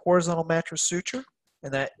horizontal mattress suture,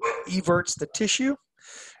 and that everts the tissue.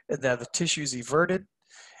 And now the tissue is everted.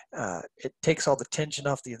 It takes all the tension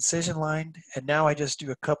off the incision line. And now I just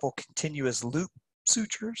do a couple continuous loop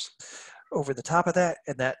sutures over the top of that,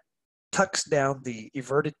 and that tucks down the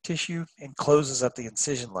everted tissue and closes up the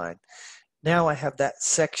incision line. Now I have that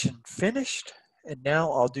section finished, and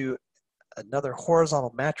now I'll do another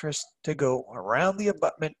horizontal mattress to go around the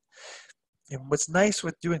abutment. And what's nice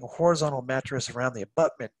with doing a horizontal mattress around the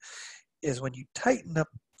abutment is when you tighten up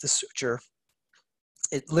the suture,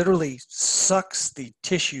 it literally sucks the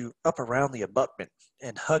tissue up around the abutment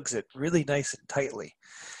and hugs it really nice and tightly.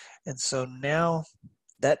 And so now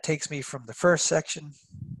that takes me from the first section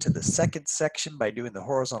to the second section by doing the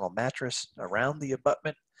horizontal mattress around the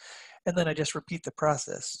abutment. And then I just repeat the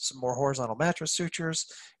process. Some more horizontal mattress sutures.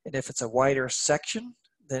 And if it's a wider section,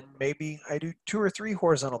 then maybe I do 2 or 3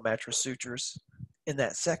 horizontal mattress sutures in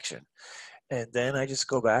that section. And then I just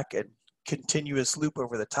go back and continuous loop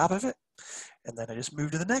over the top of it. And then I just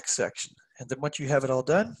move to the next section. And then once you have it all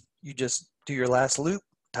done, you just do your last loop,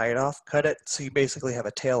 tie it off, cut it. So you basically have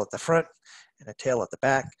a tail at the front and a tail at the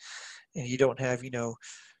back. And you don't have,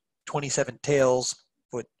 27 tails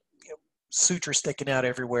with suture sticking out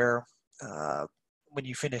everywhere when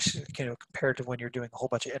you finish, compared to when you're doing a whole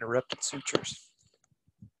bunch of interrupted sutures.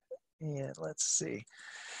 And let's see.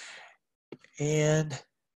 And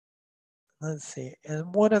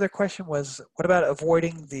one other question was, what about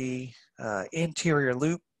avoiding the anterior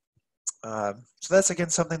loop? So that's again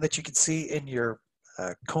something that you can see in your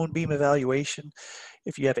cone beam evaluation,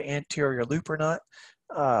 if you have an anterior loop or not.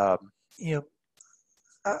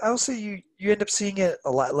 I'll say you end up seeing it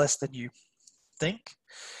a lot less than you think.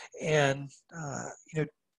 And,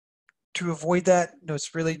 to avoid that,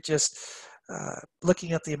 it's really just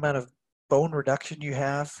looking at the amount of bone reduction you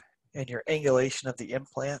have and your angulation of the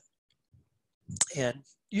implant. And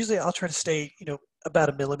usually I'll try to stay, about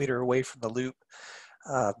a millimeter away from the loop.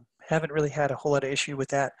 Haven't really had a whole lot of issue with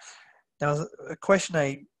that. Now, a question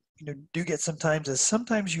I, do get sometimes is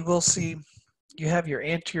sometimes you will see you have your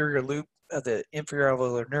anterior loop of the inferior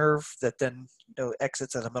alveolar nerve that then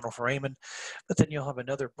exits at a mental foramen, but then you'll have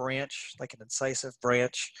another branch, like an incisive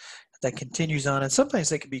branch, that continues on, and sometimes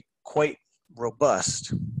they can be quite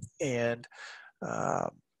robust. And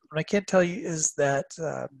what I can tell you is that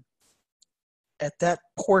at that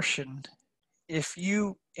portion, if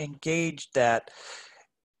you engage that,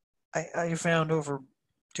 I found over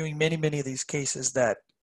doing many of these cases that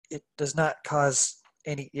it does not cause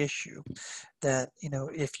any issue. That, you know,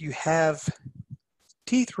 if you have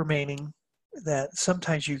teeth remaining, that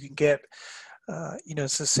sometimes you can get, you know,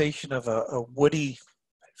 cessation of a woody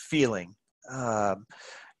feeling, you know,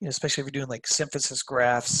 especially if you're doing like symphysis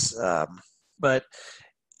grafts. But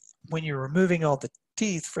when you're removing all the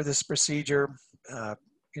teeth for this procedure, uh,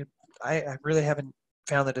 I really haven't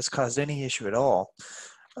found that it's caused any issue at all.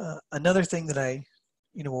 Another thing that I,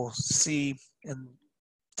 you know, will see in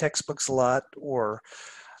textbooks a lot, or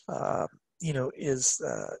you know, is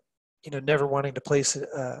you know, never wanting to place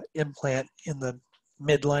an implant in the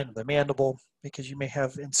midline of the mandible, because you may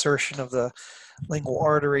have insertion of the lingual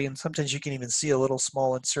artery, and sometimes you can even see a little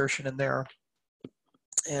small insertion in there.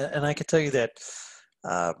 And I can tell you that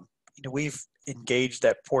you know, we've engaged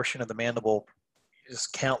that portion of the mandible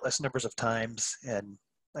just countless numbers of times, and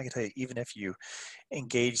I can tell you, even if you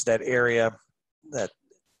engage that area, that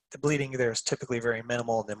the bleeding there is typically very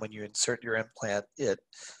minimal. And then when you insert your implant, it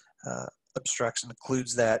obstructs and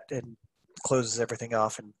occludes that and closes everything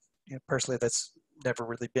off. And you know, personally, that's never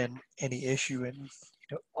really been any issue in, you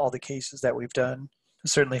know, all the cases that we've done.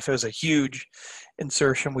 Certainly, if it was a huge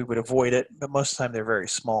insertion, we would avoid it, but most of the time they're very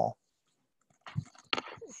small.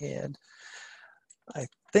 And I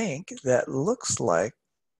think that looks like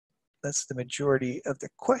that's the majority of the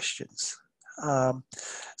questions.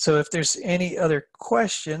 So if there's any other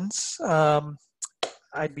questions,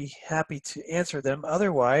 I'd be happy to answer them.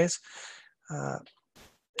 Otherwise,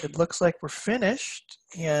 it looks like we're finished,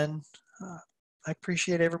 and I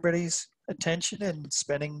appreciate everybody's attention and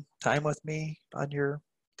spending time with me on your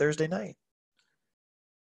Thursday night.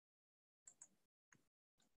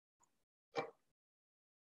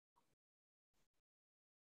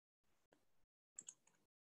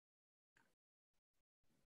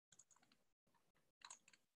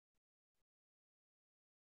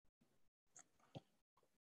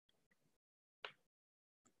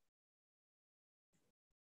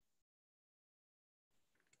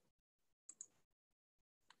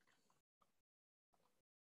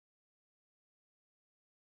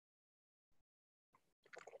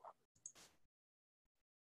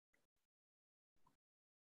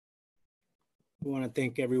 We want to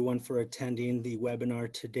thank everyone for attending the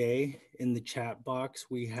webinar today. In the chat box,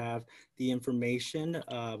 we have the information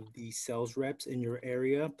of the sales reps in your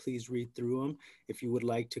area. Please read through them. If you would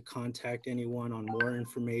like to contact anyone on more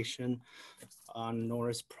information on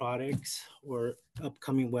Noris products or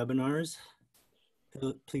upcoming webinars,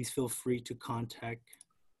 please feel free to contact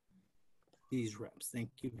these reps. Thank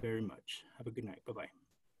you very much. Have a good night. Bye-bye.